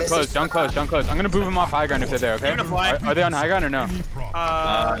 Watch out for the Jump close, jump close, jump close. I'm gonna move him off high ground if they're there, okay? You're gonna fly. Are they on high ground or no? No.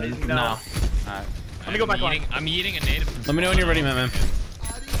 Alright. Let me go back on. I'm eating a native. Let me know when you're ready, man.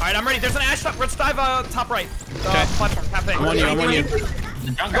 Alright, I'm ready. There's an ash top. Let's dive top right. Okay. Platform, cafe. I'm on you. I'm on you.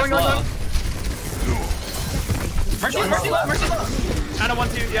 The junk Going got on. slow. Mercy low, mercy low. Anna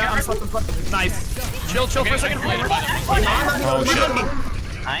 1-2. Yeah, I'm slept. Nice. Chill for a second. Oh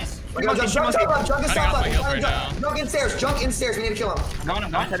shit. Nice. Jump in stairs. We need to kill him. Going,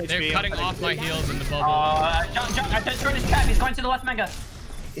 I'm going. They're cutting off my heels in the bubble. Junk. I just turned his trap. He's going to the left mega.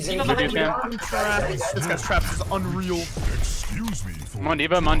 He's in Behind you. This guy's trapped. This is unreal. Come on,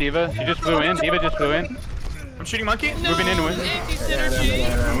 Diva, He just flew in. Diva just flew in. I'm shooting monkey. Moving in with. Anti-synergy.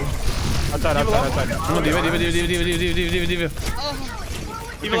 Outside. Come on, diva.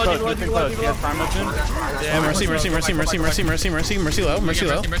 Listen close. He has prime motion. Oh, mercy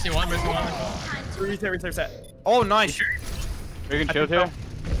low. Mercy 1. Reset. Oh, nice. We can chill here.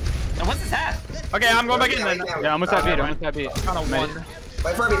 And what's his hat? Okay, I'm going back in then. Yeah, almost that beat. Kind of one.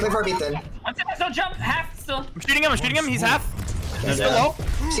 Play for a beat then. Once it has no jump, half still. I'm shooting him. He's half. He's still low.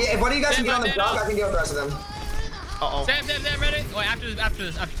 See, if one of you guys can get on the jump, I can deal with the rest of them. Uh-oh. Sam, ready? Wait, after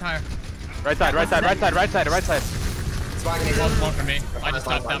tire. Right side. It's fine, he's in. One for me. I just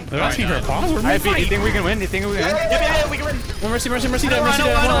topped them. They're asking for a pause. We're Alright, fight. you think we can win? Yeah, we can win. Mercy. I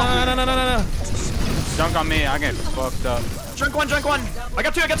know. No. Dunk on me. I get fucked up. Drunk one. I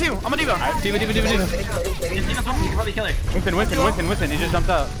got two. I'm a diva. Diva. You can probably kill her. Winston. He just jumped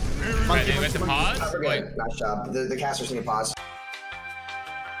out. Ready with the pause? Wait. Nice job. The casters need to pause.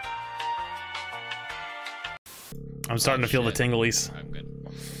 I'm starting to feel the tinglies. I'm good.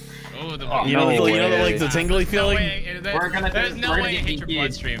 Oh, the You know, No the way. like the tingly feeling. There's no way it hits your DQ.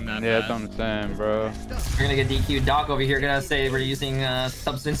 bloodstream that Yeah, that's bad. what I'm saying, bro. We're gonna get DQ. Doc over here gonna say we're using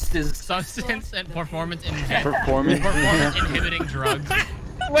substances. Substance and performance Performance. inhibiting drugs.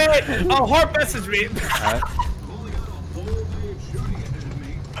 Wait. Oh, Harp messaged me.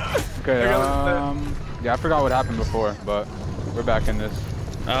 Okay, yeah, I forgot what happened before, but we're back in this.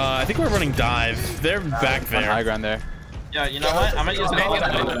 I think we're running dive. They're back On high there. ground there. Yeah, you know what? I'm gonna use I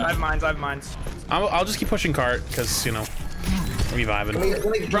have mines. I'll just keep pushing cart because you know we vibing.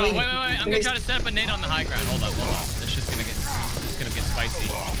 Bro, wait. I'm gonna try to set up a nade on the high ground. Hold up. This shit's gonna get spicy.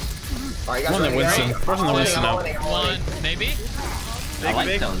 One that Winston. Person that Winston out. One, maybe? I like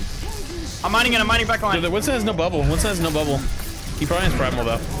big. those. I'm mining back line. Dude, Winston has no bubble. He probably has primal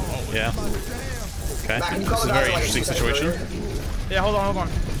though. Yeah. Okay. This is a very interesting situation. Yeah, hold on.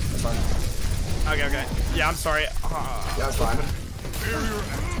 Okay. Yeah, I'm sorry. That's fine.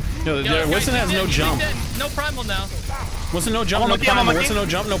 Yo, Winston has no jump. No primal now. Winston no jump, no primal. Winston no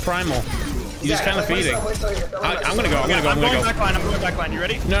jump, no primal. He's just kind of feeding. I'm gonna go. I'm going back line. You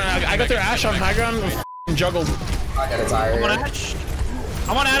ready? No, I got their Ash on high ground. Juggled. I got a tire. I'm on Ash.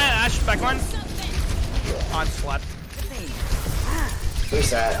 I'm on Ash back line. On slap.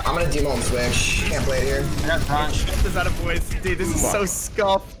 Reset. I'm gonna demo and switch. Can't play it here. I got crunch. This is out of voice. Dude, this is so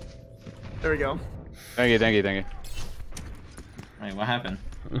scuffed. There we go. Thank you. Wait, what happened?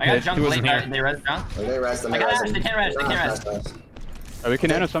 I got junk he late. wasn't here. They res junk. They rest them. I got Ash. They can't rest. We can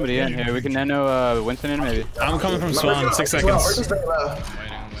nano somebody in here. We can nano Winston in maybe. I'm coming from spawn. 6 seconds. I'm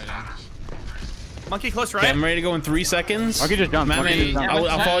waiting. Monkey close right. Okay, I'm ready to go in 3 seconds. Monkey just jump. Matt, Monkey just man, jump.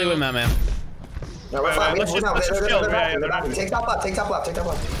 I'll follow you in, Matt, man. No, we're fine. let's just chill. Take top left. Take top left. Take top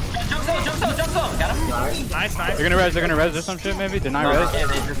left. Jump zone, jump zone, jump zone. Got him. Nice. They're gonna res or some shit maybe. Deny res. Yeah,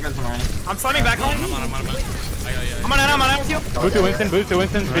 they just res him already. I'm slamming back on. I'm on. I'm on with you. Boost to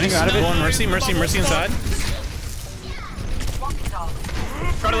Winston. Speeding out of it. Go on, Mercy inside.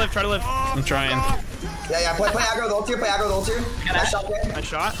 Try to live. I'm trying. Yeah. Play aggro the ult here. Nice shot there. Nice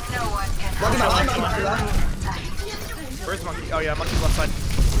shot. Monkey behind. Where's Monkey? Oh yeah, Monkey's left side.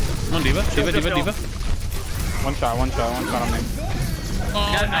 Come on, D.Va. One shot on me. Oh,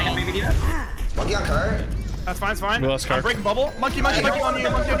 I got baby diva. Monkey on cart. That's fine. We lost I'm Kirk. breaking bubble. Monkey on you. Monkey on you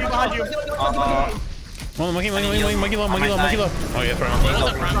behind you. Come on, monkey low. Oh yeah, throw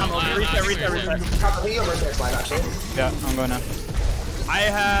him. Reset. He over there slide actually. Yeah, I'm going now. I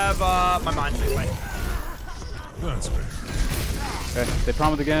have my mind. Fine. Okay, they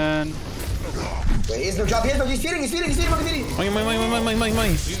promised again. Wait, he's no job. He's feeding. Money. You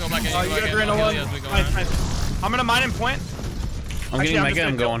can go back in. You got Grano one. Nice. I'm gonna mine and point. I'm getting Mega,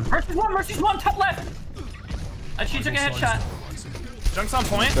 I'm going. Mercy's one, top left. She took a headshot. Junk's on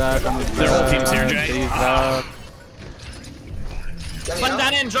point. Back on the Their whole team's here, Jay. He's back. One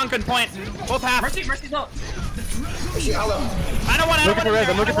down in, Junk and point. Both half. Mercy's low. I don't want I'm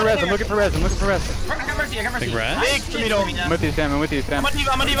looking for res. I got Mercy. Big red. Big tomato. I'm with you, Sam. I'm a diva.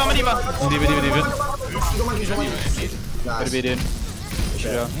 D.Va. Good be, dude. Good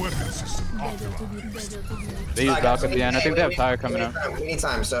job. They use Valk at the end. I think they have Tire coming up. We need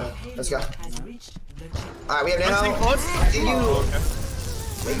time, so let's go. Alright, we have I'm Nano. close.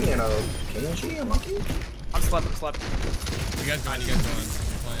 Maybe Nano. Energy, a monkey? I'm slept. You guys going.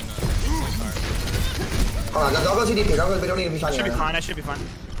 Playing hard. Hold on, don't go too deep here. We don't need to be finding I should be fine.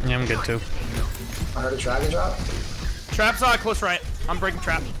 Yeah, I'm good too. I heard a dragon drop. Trap's close right. I'm breaking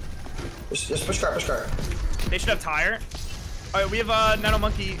trap. Just push cart. They should have tire. Alright, we have Nano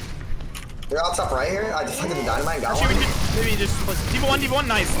Monkey. They're all top right here. I just fucking the dynamite got Actually, one. we could maybe just Diva 1.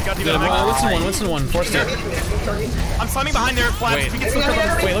 Nice. We got Diva Listen one. Force it. I'm slamming behind there. Flash. Wait. We can still kill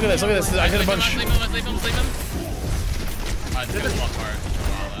them. Wait, look at this. I hit a bunch. Sleep him. It's gonna walk hard.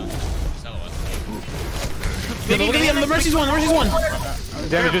 Look at the Mercy's one.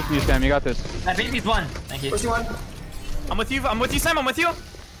 Damage just you, Sam. You got this. That baby's one. Thank you. Where's the one? I'm with you, Sam. I'm with you.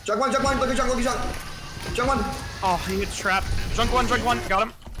 Junk one. Look at Junk. Junk one. Oh, he hits trap. Junk one. Got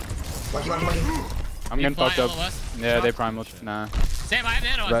him. Monkey. I'm getting fucked up. Flying Yeah, they primal. Nah. Sam, I have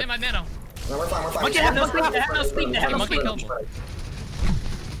nano. Right. No, we're fine. Monkey have no speed. They have no speed. Monkey killed me.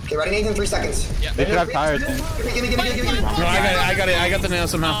 Okay, ready, Nathan? 3 seconds. Yeah. They should have Tire, too. Give me. No, I got it. I got the nail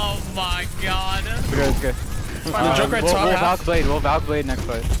somehow. Oh my god. It's good. The Junkrat top half. We'll Valk Blade next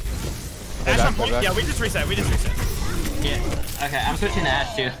fight. Ash on point. Yeah, we just reset. Yeah. Okay, I'm switching to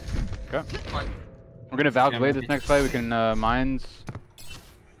Ash too. Okay. We're gonna Valk Blade this next fight. We can mines.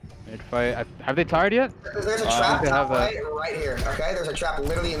 Mid fight. Have they tired yet? There's a trap top right here. Okay, there's a trap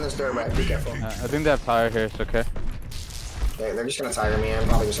literally in this doorway. Be careful. I think they have Tire here. It's okay. Okay, they're just gonna tire me. I'm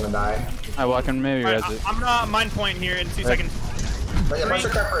probably just gonna die. Alright, well I can maybe res it. I'm gonna mine point here in 2 seconds. But yeah, push the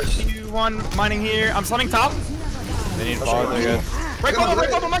cart first. 2, 1, mining here. I'm slamming top. They need pause, I guess. Break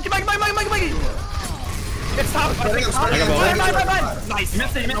bubble. Monkey. It's top. Spreading. Nice.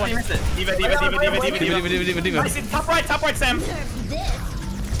 Missed it. Diva. Nice. It's top right, Sam.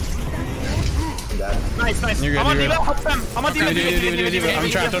 I'm dead. Nice. You're good, I'm on you're Diva. good. Help Sam. I'm on Diva. D.Va. I'm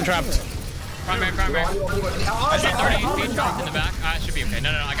trapped. Primary. I should 30 feet dropped in the back. Should be okay. No,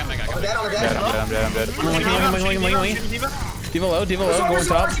 I got Mega. I'm dead. I'm dead. D.Va low, going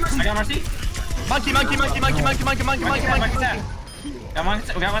top. I got Mercy. Monkey. Got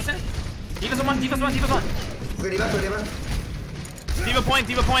one set. Diva's one. Good, Diva point.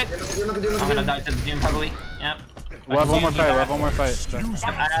 I'm gonna die to the gym probably. Yep. We'll have one more fight. So. I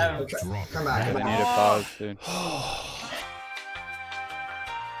have. Okay, come back. They need a pause, dude.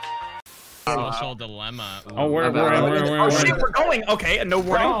 Social dilemma. Oh, we're Oh shit, we're going. Okay, and no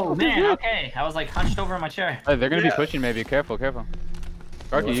warning. Oh man. Okay. I was like hunched over in my chair. Hey, they're gonna be pushing maybe. Careful.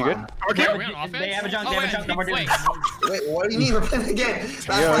 Arky, you good? Okay. Are we on offense? They have a junk. Wait. Wait, what do you mean? We're playing again.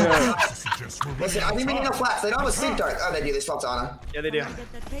 Yeah. Listen, I didn't mean no flats. They don't have a sleep dart. Oh, they do. They swapped Ana. Yeah, they do.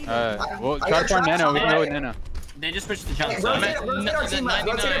 Well, try to farm Nano. We can go with Nano. They just switched to junk. Hey, So rotate our team left.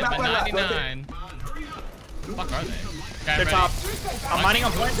 Rotate it back by left. 99. Fuck are they? Okay, They're ready. top. I'm mining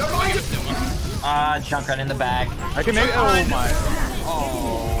on point. Junk right in the bag. I can make. Oh my.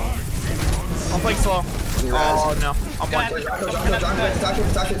 I'm playing slow. Oh no. I'm one. Touch.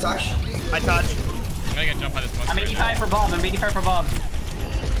 I touch. I'm gonna get jumped by this one. I'm 85 for bomb.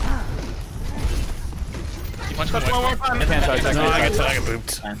 Keep Punch him Touch one more time. Can't touch. No, I Can't touch. got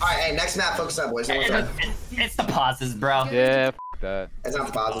booped. All right, hey, next map, focus up, boys. One more time. It's the pauses, bro. Yeah, f that. It's not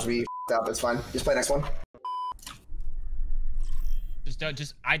the pauses. We f***ed up. It's fine. Just play next one.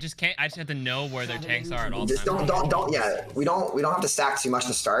 I just can't. I just have to know where their tanks are at all Just times. don't. Yeah, we don't have to stack too much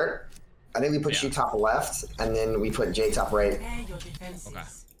to start. I think we put Yeah. you top left, and then we put Jay top right. Okay.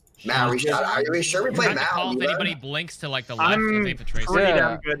 Matt, are we sure we You play have to call Matt? if anybody blinks to like the left. I'm They have to trace pretty it.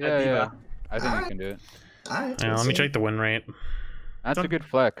 damn good at Diva. I think you can do it. Alright, Yeah, let me check the win rate. That's a good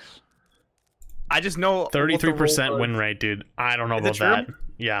flex. I just know 33% win rate, dude. I don't know Is it about true? that.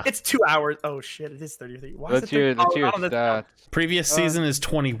 Yeah. It's 2 hours. Oh shit, it is 33. Why Let's is it hear 30? Oh, stats. Previous season is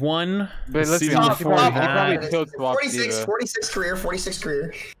 21. But let's be Season honest, before he that- probably tilt swap 46 career. That's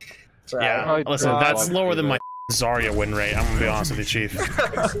right. Yeah, Probably listen, tilt that's swap lower than Diva. my Zarya win rate. I'm gonna be honest with you, Chief. You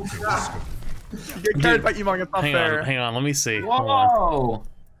get carried by Emon, it's not fair. Hang on, let me see. Hold on. Whoa.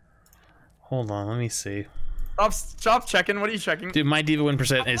 Hold on, let me see. Stop checking. What are you checking? Dude, my Diva win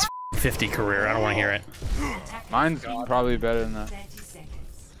percent is 50 career. I don't want to hear it. Mine's probably better than that.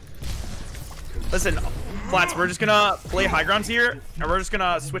 Listen, Flats, we're just gonna play high grounds here, and we're just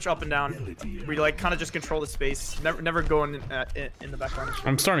gonna switch up and down. We like kind of just control the space. Never go in the background.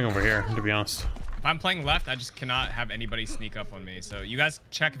 I'm starting over here, to be honest. If I'm playing left, I just cannot have anybody sneak up on me. So you guys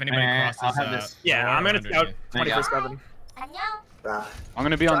check if anybody I'll crosses. have this. Yeah, I'm gonna scout 24/7. I'm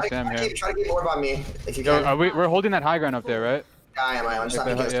gonna be on Sam Try here. to keep more by me if you Yo, can. we're holding that high ground up there, right? I am. I'm just not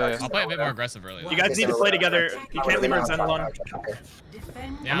making Yeah, yeah. I'll play a bit more aggressive early. You guys need to play together. You can't leave our Zen alone.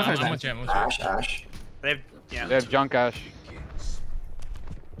 Yeah, I'm with you. I'm with you. Ash. They have, yeah. They have Junk Ash.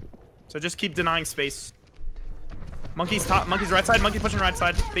 So just keep denying space. Monkey's top. Monkey's right side. Monkey pushing right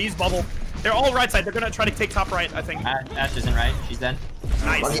side. They use bubble. They're all right side. They're gonna try to take top right, I think. Ash isn't right. She's dead.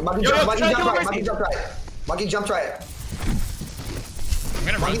 Nice. Monkey Yo, jumped try to kill right. Mercy. Monkey jumped right. I'm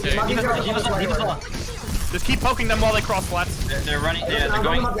gonna rotate. Just keep poking them while they cross Flats. They're running. Yeah, I'm they're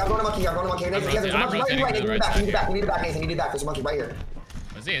going going. to monkey. There's a monkey right here. You need to back. You need to back, Nathan. You need to back. There's a monkey right here.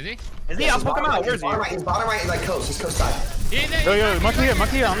 Is he? Is he? Is he? I'll poke him out. Where is he? He's bottom right. He's like coast. He's coast side. Yo, monkey here,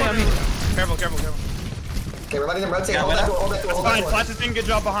 on me. Careful. Okay, we're letting them rotate. Yeah, Hold that door. Hold that door. Hold that Fine. door. Flats is doing a good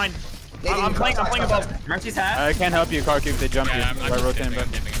job behind. Nathan, I'm you playing cross side, above. Mercy's half. I can't help you, Karki, if they jump you. Yeah, I'm By rotating back.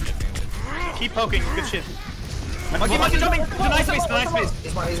 dipping. Keep poking. Good shit. Monkey jumping. Deny space.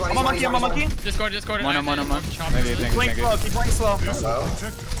 He's one. I'm a monkey. Discord. One on one. Maybe Keep playing slow. Keep playing slow.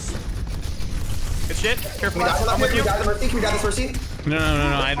 Good shit. Careful. I'm with you. Can we die this Mercy? No,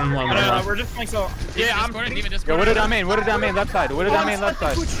 I don't want No, we're just playing slow. Yeah, I'm. Yo, what did I mean? Left side. Left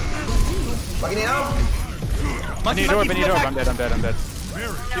side. Monkey now. Monkey. I'm dead.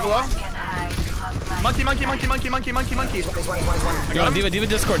 Keep low. Monkey. He's one. Go on, Diva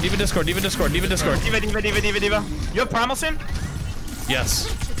Discord. Diva. You have Primal Sin? Yes.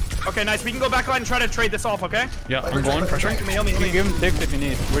 Okay, nice. We can go back line and try to trade this off, okay? Yeah, I'm going. Pressure. Help me. Give him 6 if you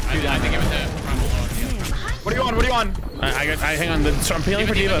need. We're 2 down. What are you on? I hang on. I'm peeling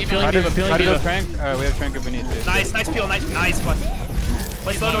for Diva. Peeling Try to Diva. Trank. We have Trank if we need to. Nice peel. Nice.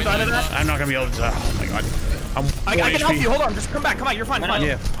 Play slow, don't die to that. I'm not gonna be able to. Oh my god. I can help you. Hold on. Just come back. You're fine.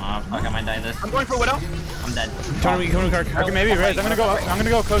 Yeah. Oh fuck, I might die this. I'm going for Widow. I'm dead. Come to Kark. Okay, maybe Rez. I'm gonna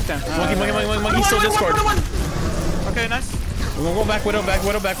go coast down. Monkey still Discord. Okay, nice. We'll go back, Widow.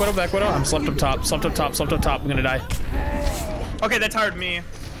 I'm slept up top. I'm gonna die. Okay, that tired me.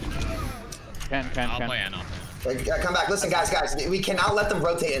 I'll play Anna. Come back. Listen, guys. We cannot let them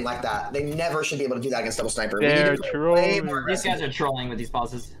rotate in like that. They never should be able to do that against double sniper. We They're need to play way trolling. more These aggressive. guys are trolling with these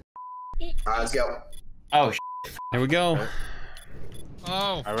pauses. Alright, let's go. Oh, Here we go.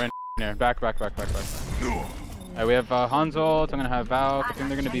 Oh. I ran there. Back. Alright, we have Hanzo. I'm gonna have Valk. I think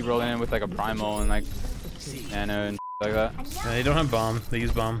they're gonna be rolling in with like a primal and like Nano and like that. Yeah, they don't have bomb. They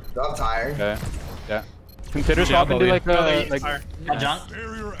use bomb. I'm tired. Okay. Yeah. Consider swapping to like Tired. junk.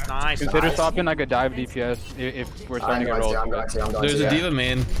 Nice. Consider swapping like a dive DPS if we're starting to get rolled. I'm going to. There's a Diva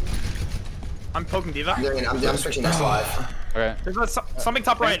main. I'm poking Diva. I'm switching next live. Okay. There's something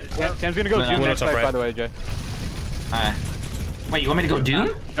top right. Sam's gonna go No, Doom no, next top fight, right. by the way, Jay. Alright. Wait, you want me to go Doom?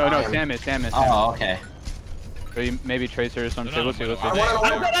 No, Sam is. Oh, okay. So maybe Tracer or some shit. We'll see.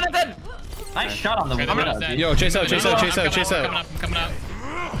 I'm dead. Nice shot on the Okay, Widow, dead. dude. Yo, chase out. I'm coming up.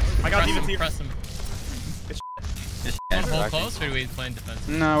 I got Diva here. Press him. Just Hold close, or do we play in defense?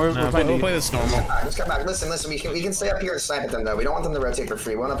 No, we're playing We'll play this normal. Just come back. Listen. We can stay up here and snipe at them though. We don't want them to rotate for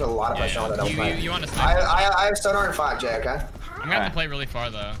free. We want to put a lot of pressure on that. You want to snipe? I have sonar and 5, Jay. Okay. I'm gonna have to play really far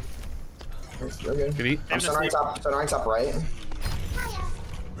though. You're good. Good eat. I'm sonar top right.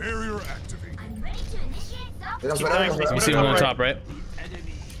 Barrier activated. You see him on top, right?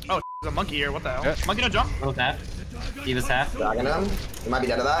 Oh, there's a monkey here. What the hell? Yeah. Monkey no jump. Little tap. Diva's half. Dragging him. He might be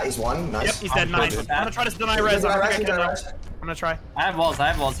dead to that. He's one. Nice. Yep, he's dead. Nice. I'm gonna try to deny res. I'm gonna try. I have walls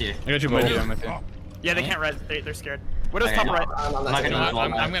here. I got you, I'm Bo. with you. Yeah, they can't res. They're scared. Widow's Okay, top no. right. I'm not I'm taking not it.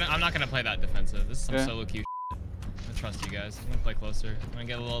 gonna- I'm not gonna play that defensive. This is some Yeah. solo queue. I trust you guys. I'm gonna play closer. I'm gonna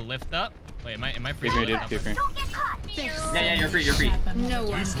get a little lift up. Wait, am I free? Keep me, to dude. lift Keep me. Yeah, you're free. No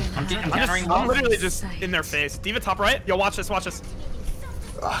one I'm can. countering I'm walls. literally just in their face. Diva top right. Yo, watch this. Watch this.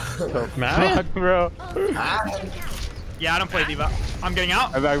 Man. Bro. Yeah, I don't play Diva. I'm getting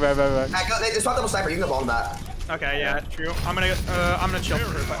out. Back. They just want double sniper. You can go bomb that. Okay, yeah, true. I'm gonna chill.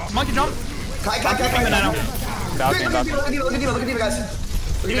 Monkey jump. Kai. Falcon. Look at Diva,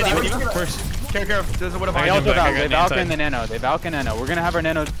 guys. Look at Diva. First. Care. There's a wood of They I iron. got also you back, I got Valk. They the Valk inside. in the nano. They Valk in nano. We're gonna have our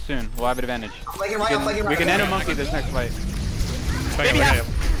nano soon. We'll have advantage. I'm flanking right. I'm flanking right. We can nano monkey this next fight. Baby half.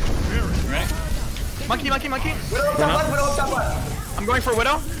 Monkey. Widow top left. I'm going for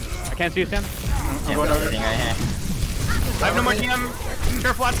Widow. I can't see Sam. I'm going over. Right here. I have no more DM.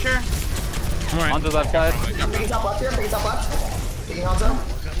 Care flash care. I'm alright. On the left side. Taking top left here. Taking top left. Taking Hanzo.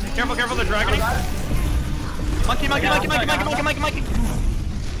 Careful, they're dragging. Monkey.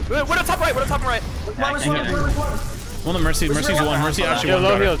 Widow top right. One of Mercy. Mercy's one. Mercy actually Yo, one.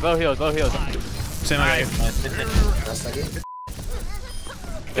 low daughter. heals. Same, I got you. That's lucky.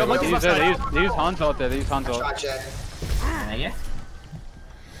 Yo, monkey's left side. They use Hanzo out there. They use Hanzo. Gotcha. Yeah.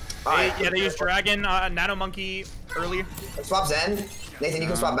 Yeah, they use dragon, nano monkey early. Swap Zen. Nathan, you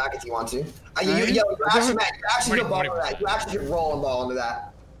can swap back if you want to. You actually should ball into that. You actually should roll and ball into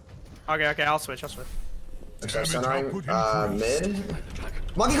that. Okay, I'll switch. Okay, Sunrise, mid.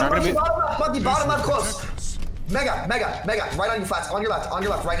 Monkey, bottom left, close. Mega, right on your flats, on your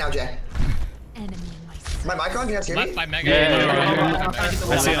left, right now, Jay. Enemy in my sight. My mic on, can you guys hear Left me? by Mega. Yeah.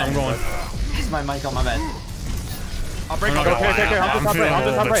 I see it. I'm going. This is my mic on my bed. I'll break I'm off. not gonna Okay, lie, I'm I'm feeling on a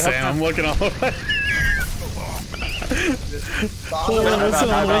the top little right, bit Sam. I'm looking all over.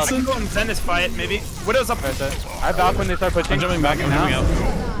 Listen. Go and Zen this fight, maybe. Widow's up. I Valk when they start pushing. I'm jumping back. I'm jumping out.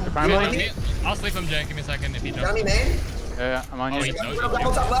 They're primarily- I'll sleep him, Jay. Give me a second if he Got jumps. me main. Yeah, I'm on you. he knows. Widow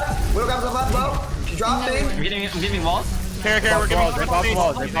grab top left. Widow grab top left, low. She dropped thing. I'm getting walls. Care, we're giving They pop the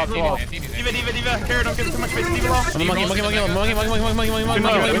walls. They pop the walls. Diva. Care, don't give too much space. Diva low. I'm the monkey. Where's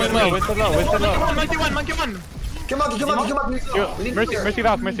the low? Monkey one. Come on. We need Mercy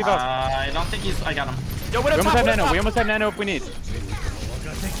Valk. I don't think he's. I got him. Yo, We Widow almost top. have nano. We almost have nano if we need.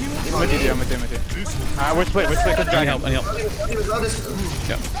 I'm with you. We're split. Good I job. help.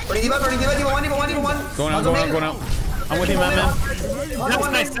 Diva, one. Going out. I'm with you,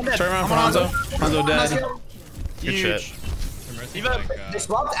 man. Nice. Turn around for Hanzo. Hanzo dead. Good Huge. shit. Diva. They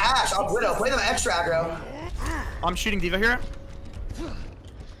swapped Ash off Widow. Play them extra aggro. I'm shooting Diva here.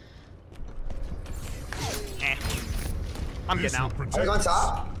 I'm getting out. Are they going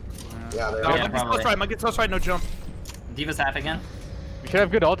top? Yeah, they're Yeah, probably. Monkey's close right, no jump. Diva's half again. We should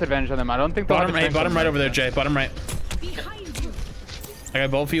have good ult advantage on them. I don't think they'll have Bottom right over there, Jay. Bottom right. Behind you. I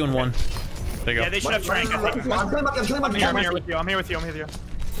got both of you in one. There you Yeah, go. they should have Trank, I think. I'm killing Monkey. I'm here with you.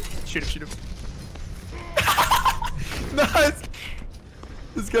 Shoot him. Nice.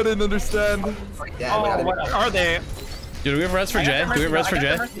 This guy didn't understand. Yeah, we gotta What are they? Do we have res for Jay? We're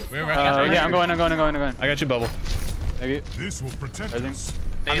Yeah, I'm going. I got you, Bubble. Thank you. This will protect Everything. us.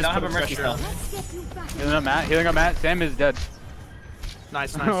 They don't have a mercy still. Healing up Matt. Sam is dead.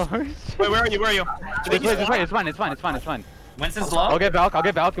 Nice. Wait, where are you? Just wait. It's fine. Winston's low. I'll get Valk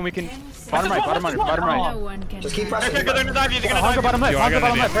and we can. Bottom right. No one can. Just keep hide. pressing. They're gonna dive you. Hanzo bottom left. Yo, I got Hanzo an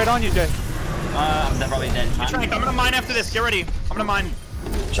bottom idea. left. Right on you, Jay. I'm probably dead. Trank, I'm gonna mine after this. Get ready. I'm gonna mine.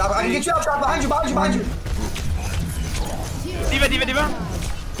 Chop, I can get you out. Chop behind you. Diva.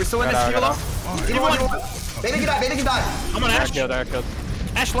 We're still in this. Diva low. Diva one. Baby can die. I'm on Ash. Killed.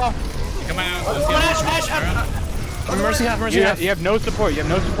 Ash low. Come out. I'm on Ash. Mercy half. You have no support.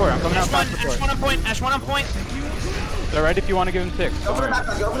 I'm coming out fast support. Ash one on point. They're right if you want to give him 6. Go for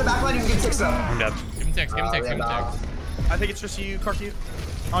the back line. You can get 6 up. I'm dead. Give him ticks. I think it's just you, Karki.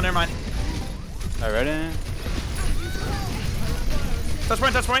 Oh, never mind. Alright, ready? Touch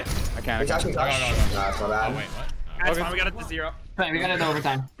point. I can't. It's actually touch. No. Nah, it's not bad. Oh, wait, what? That's fine. We got it to 0. We got it to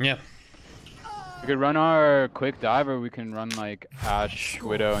overtime. Yeah. We could run our quick dive, or we can run like Ash,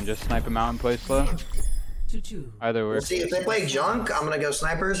 Widow, and just snipe him out and play slow. Either We'll works. see. If they play junk, I'm gonna go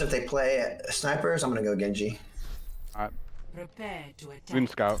snipers. If they play snipers, I'm gonna go Genji. Alright, Prepare to we can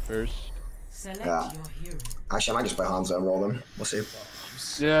attack. scout first. Select Yeah. your hero. Actually, I might just play Hanzo and roll them. We'll see.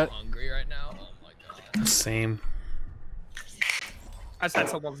 Yeah. Hungry right now. Oh my god. Same. I just had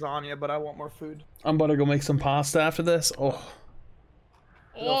some lasagna, but I want more food. I'm about to go make some pasta after this. Oh.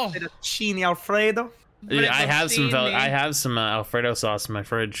 Oh. Fettuccine Alfredo. Yeah, I have some Alfredo sauce in my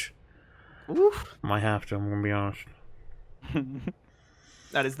fridge. Oof. Might have to. I'm gonna be honest.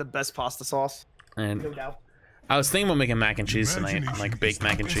 That is the best pasta sauce. And No doubt. I was thinking about making mac and cheese tonight, like baked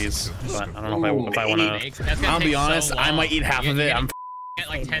mac and cheese, but I don't know if I want to. I'll be honest, I might eat half of it. I'm at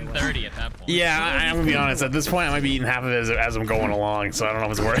like 10:30 at that point. Yeah, I'm gonna be honest. At this point, I might be eating half of it as I'm going along, so I don't know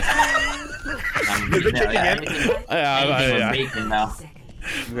if it's worth it. Yeah. Bacon now.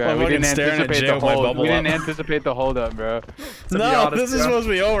 Yeah, we didn't anticipate the hold. We didn't anticipate the hold up, bro. No, this is supposed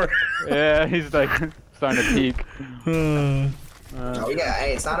to be over. Yeah, he's like starting to peak. Oh yeah,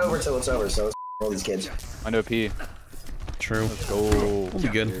 hey, it's not over till it's over, so let's all these kids. I know P. True. Let's go. We'll be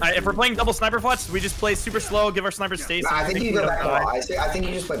good. If we're playing double sniper flats, we just play super slow, give our snipers states. Nah, I think you go back to ball. I think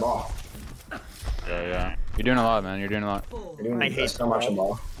you just play ball. Yeah. You're doing a lot, man. You're doing a lot. I hate so much of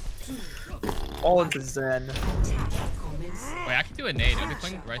ball. All into Zen. Wait, I can do a nade. Are they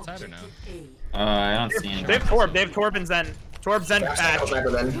playing right side or no? I don't see any. They have Torb and Zen. Torb, Zen, Ash.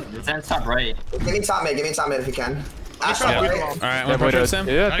 Zen's top right. Give me top mid if you can. Ash, Yeah. top right. Alright, wanna push Sam?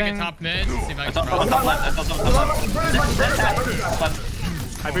 Try to get top mid. See if I can Top left.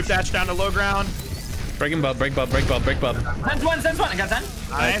 I moved Ash down to low ground. Break him, break bub. Zen's one. I got Zen.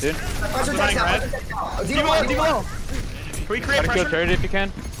 Nice. dude. Devo. Can we create Try to kill pressure? turret if you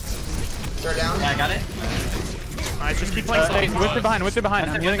can. Throw down. Yeah, I got it. Nice, just keep playing Hey, slow. Whisper behind.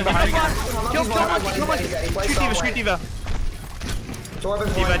 I'm healing behind. Kill monkey. Shoot Diva. Torb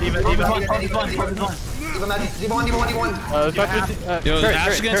Yo,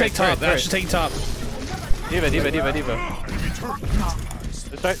 Ash is gonna take top. Ash is taking top. Diva.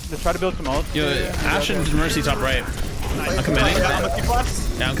 Let's try to build some ult. Yo, Ash and Mercy top right. I'm committing.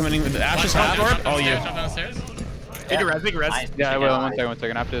 Yeah, I'm committing. Ash is half. All you. jump downstairs? Big res. Yeah, I will. One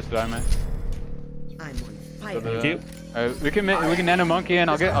second. After this, die, man. Thank you. We can nano monkey and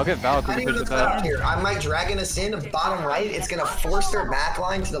I'll get Val. I With that. here. I might dragon us in bottom right. It's gonna force their back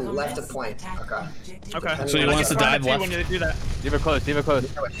line to the left of point. Okay. So you want us to dive left? When you do that. Diva close.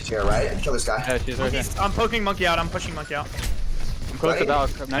 She's here, right? Kill this guy. Yeah, she's right there. I'm poking monkey out. I'm pushing monkey out. I'm close to Val.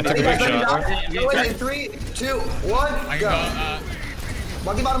 90 Ready, degrees. go in 3, 2, 1, I go. can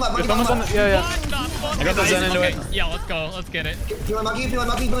Monkey bottom left. Monkey Someone's bottom on left. the, yeah. I got the Zen into it. Yeah, let's go. Let's get it. Peel monkey one.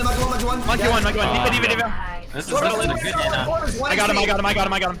 Monkey one. Diva. This is really good nano. I got him.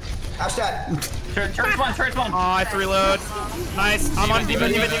 Ash that. Church one. Oh, I have to reload. Nice. I'm on Diva.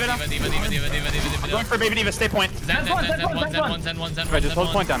 Going for baby Diva. Stay point. Zen, one. Right, just hold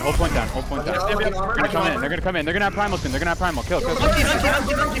point down. They're gonna come in. They're gonna have primal soon. Kill.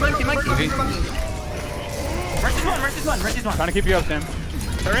 Mercy's one. Trying to keep you up, Sam.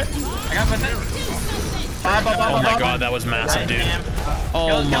 Turret. I got Vincent. Oh my god, that was massive, dude.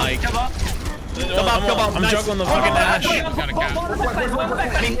 Oh my. I'm juggling the fucking Ash. Got a cap.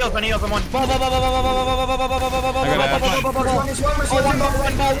 Any heals. I'm on. Ball.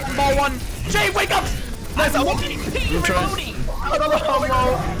 Ball one. Jay, wake up! Nice. I'm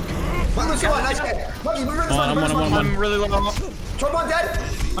I'm really low. Torb dead.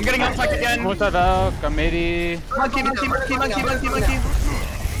 I'm getting attacked again. What's that, Val? Kamedi. Monkey.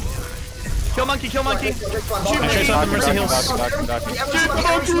 Kill monkey. I chase off the Mercy heals.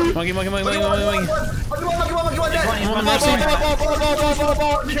 Monkey.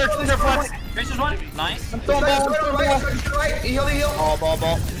 Church is one. Nice. Ball.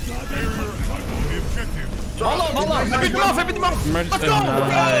 Everything off.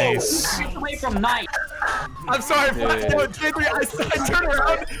 Nice. Away from night. I'm sorry, J3, I turn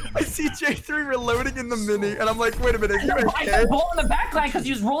around, I see J3 reloading in the mini, and I'm like, wait a minute, you I had ball in the back line because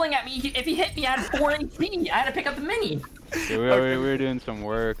he was rolling at me. If he hit me, I had 4 HP. I had to pick up the mini. Yeah, we were doing some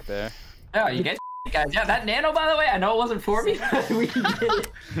work there. Yeah, you get guys. Yeah, that nano, by the way, I know it wasn't for me, but we can get it.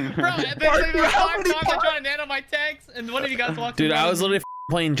 Bro, there's like 5 times I tried to nano my tanks, and one of you guys walked in. Dude, I was literally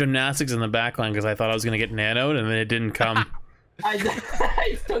playing gymnastics in the backline because I thought I was gonna get nanoed, and then it didn't come. I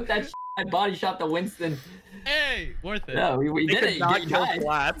took that shit. I body shot the Winston. Hey, worth it. No, we did it. not You kill died.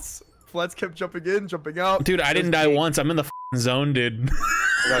 Flats. Flats kept jumping in, jumping out. Dude, I didn't die once. I'm in the zone, dude. Maybe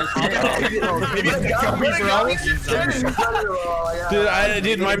the gummies are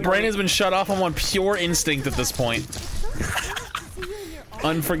Dude, my brain has been shut off. I'm on pure instinct at this point.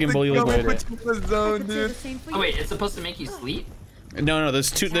 Unfreaking believable. zone, dude. Oh wait, it's supposed to make you sleep? No, there's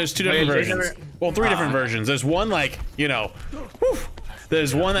two different versions. Well, 3 different versions. There's one like, you know, whew.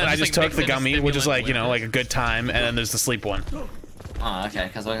 There's one that I just took, the gummy, which is like, you know, like a good time, and then there's the sleep one. Oh, okay.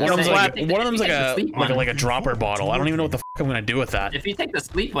 Because one of them's like a dropper bottle. I don't even know what the f I'm gonna do with that. If you take the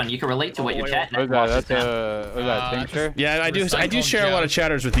sleep one, you can relate to what you're chatting. What is that? That's a tincture? Yeah, I do share a lot of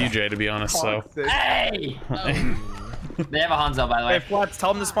chatters with you, Jay, to be honest. So. Hey! They have a Hanzo, by the way. Hey, Flats,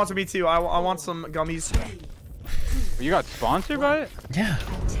 tell them to sponsor me too. I want some gummies. You got sponsored by it? Yeah.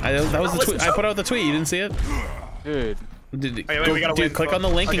 That was the tweet. I put out the tweet. You didn't see it? Dude. Dude, Wait, we gotta wait. click on the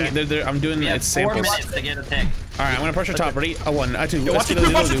link. Okay. And I'm doing We have it's 4 samples. minutes to get a pick. All right, I'm gonna pressure top. Ready? A 1, a 2. Yo, watch it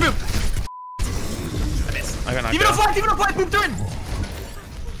poop, watch it poop. I got knocked Even a down. flag, even a flag, poop, they're in.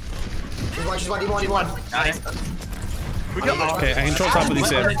 She's one. Nice. We go. Okay, I control top of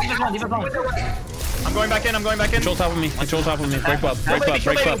these. Leave it alone. I'm going back in, Control top of me. Control top of me. Break bub. Break bub.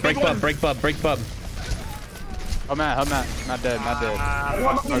 Break bub. Break bub. Break bub. Break bub. Oh, Matt. Not dead. All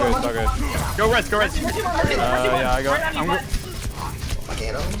good. Go res. Yeah, I got.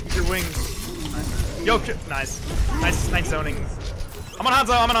 Can't. Your wings. Yo, nice zoning. I'm on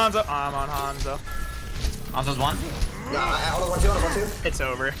Hanzo. Hanzo's one. Yeah, hold on, 1, 2. It's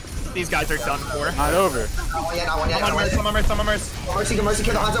over. These guys are done for. Not over. Not one yet. I'm on Mercy. Mercy,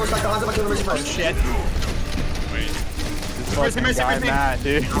 kill the Hanzo. Respect the Hanzo, but kill the Mercy first. Shit. Fucking guy, Matt,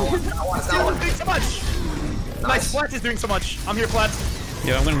 dude. It's not one. Doing so much. Nice. Flat is doing so much. I'm here, Flat.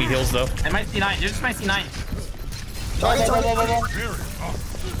 Yeah, I'm gonna need heals though. I might see 9. You're just might see 9. Target.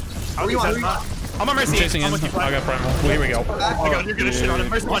 I'm on Mercy. I'm chasing in. I got primal. Well, here we go. You're gonna shit on him.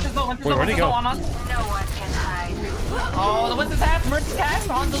 Mercy one. Wait, where'd he go? Oh, what's his hat? Mercy's hat?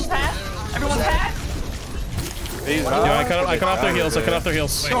 Hanzo's hat? Everyone's hat? Yeah, I cut off their heals. I cut off their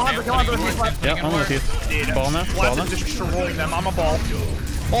heals. Go on, Yeah, I'm with you. Ball now. Ball now. Just destroying them. I'm a ball.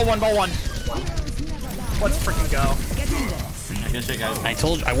 Ball one. Let's freaking go. Good shit, guys. I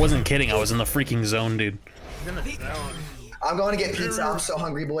told you, I wasn't kidding. I was in the freaking zone, dude. I'm going to get pizza. I'm so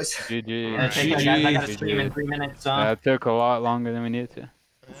hungry, boys. GG. I got to stream in 3 minutes. Yeah, it took a lot longer than we needed to.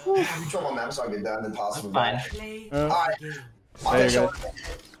 Control my map so I get done and possible. Fine. Alright. There you go.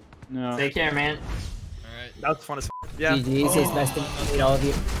 No. Take care, man. That was fun as f. Yeah. GG's, it's nice to meet all of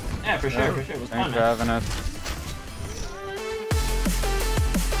you. Yeah, for sure. It was Thanks fun, for man. having us.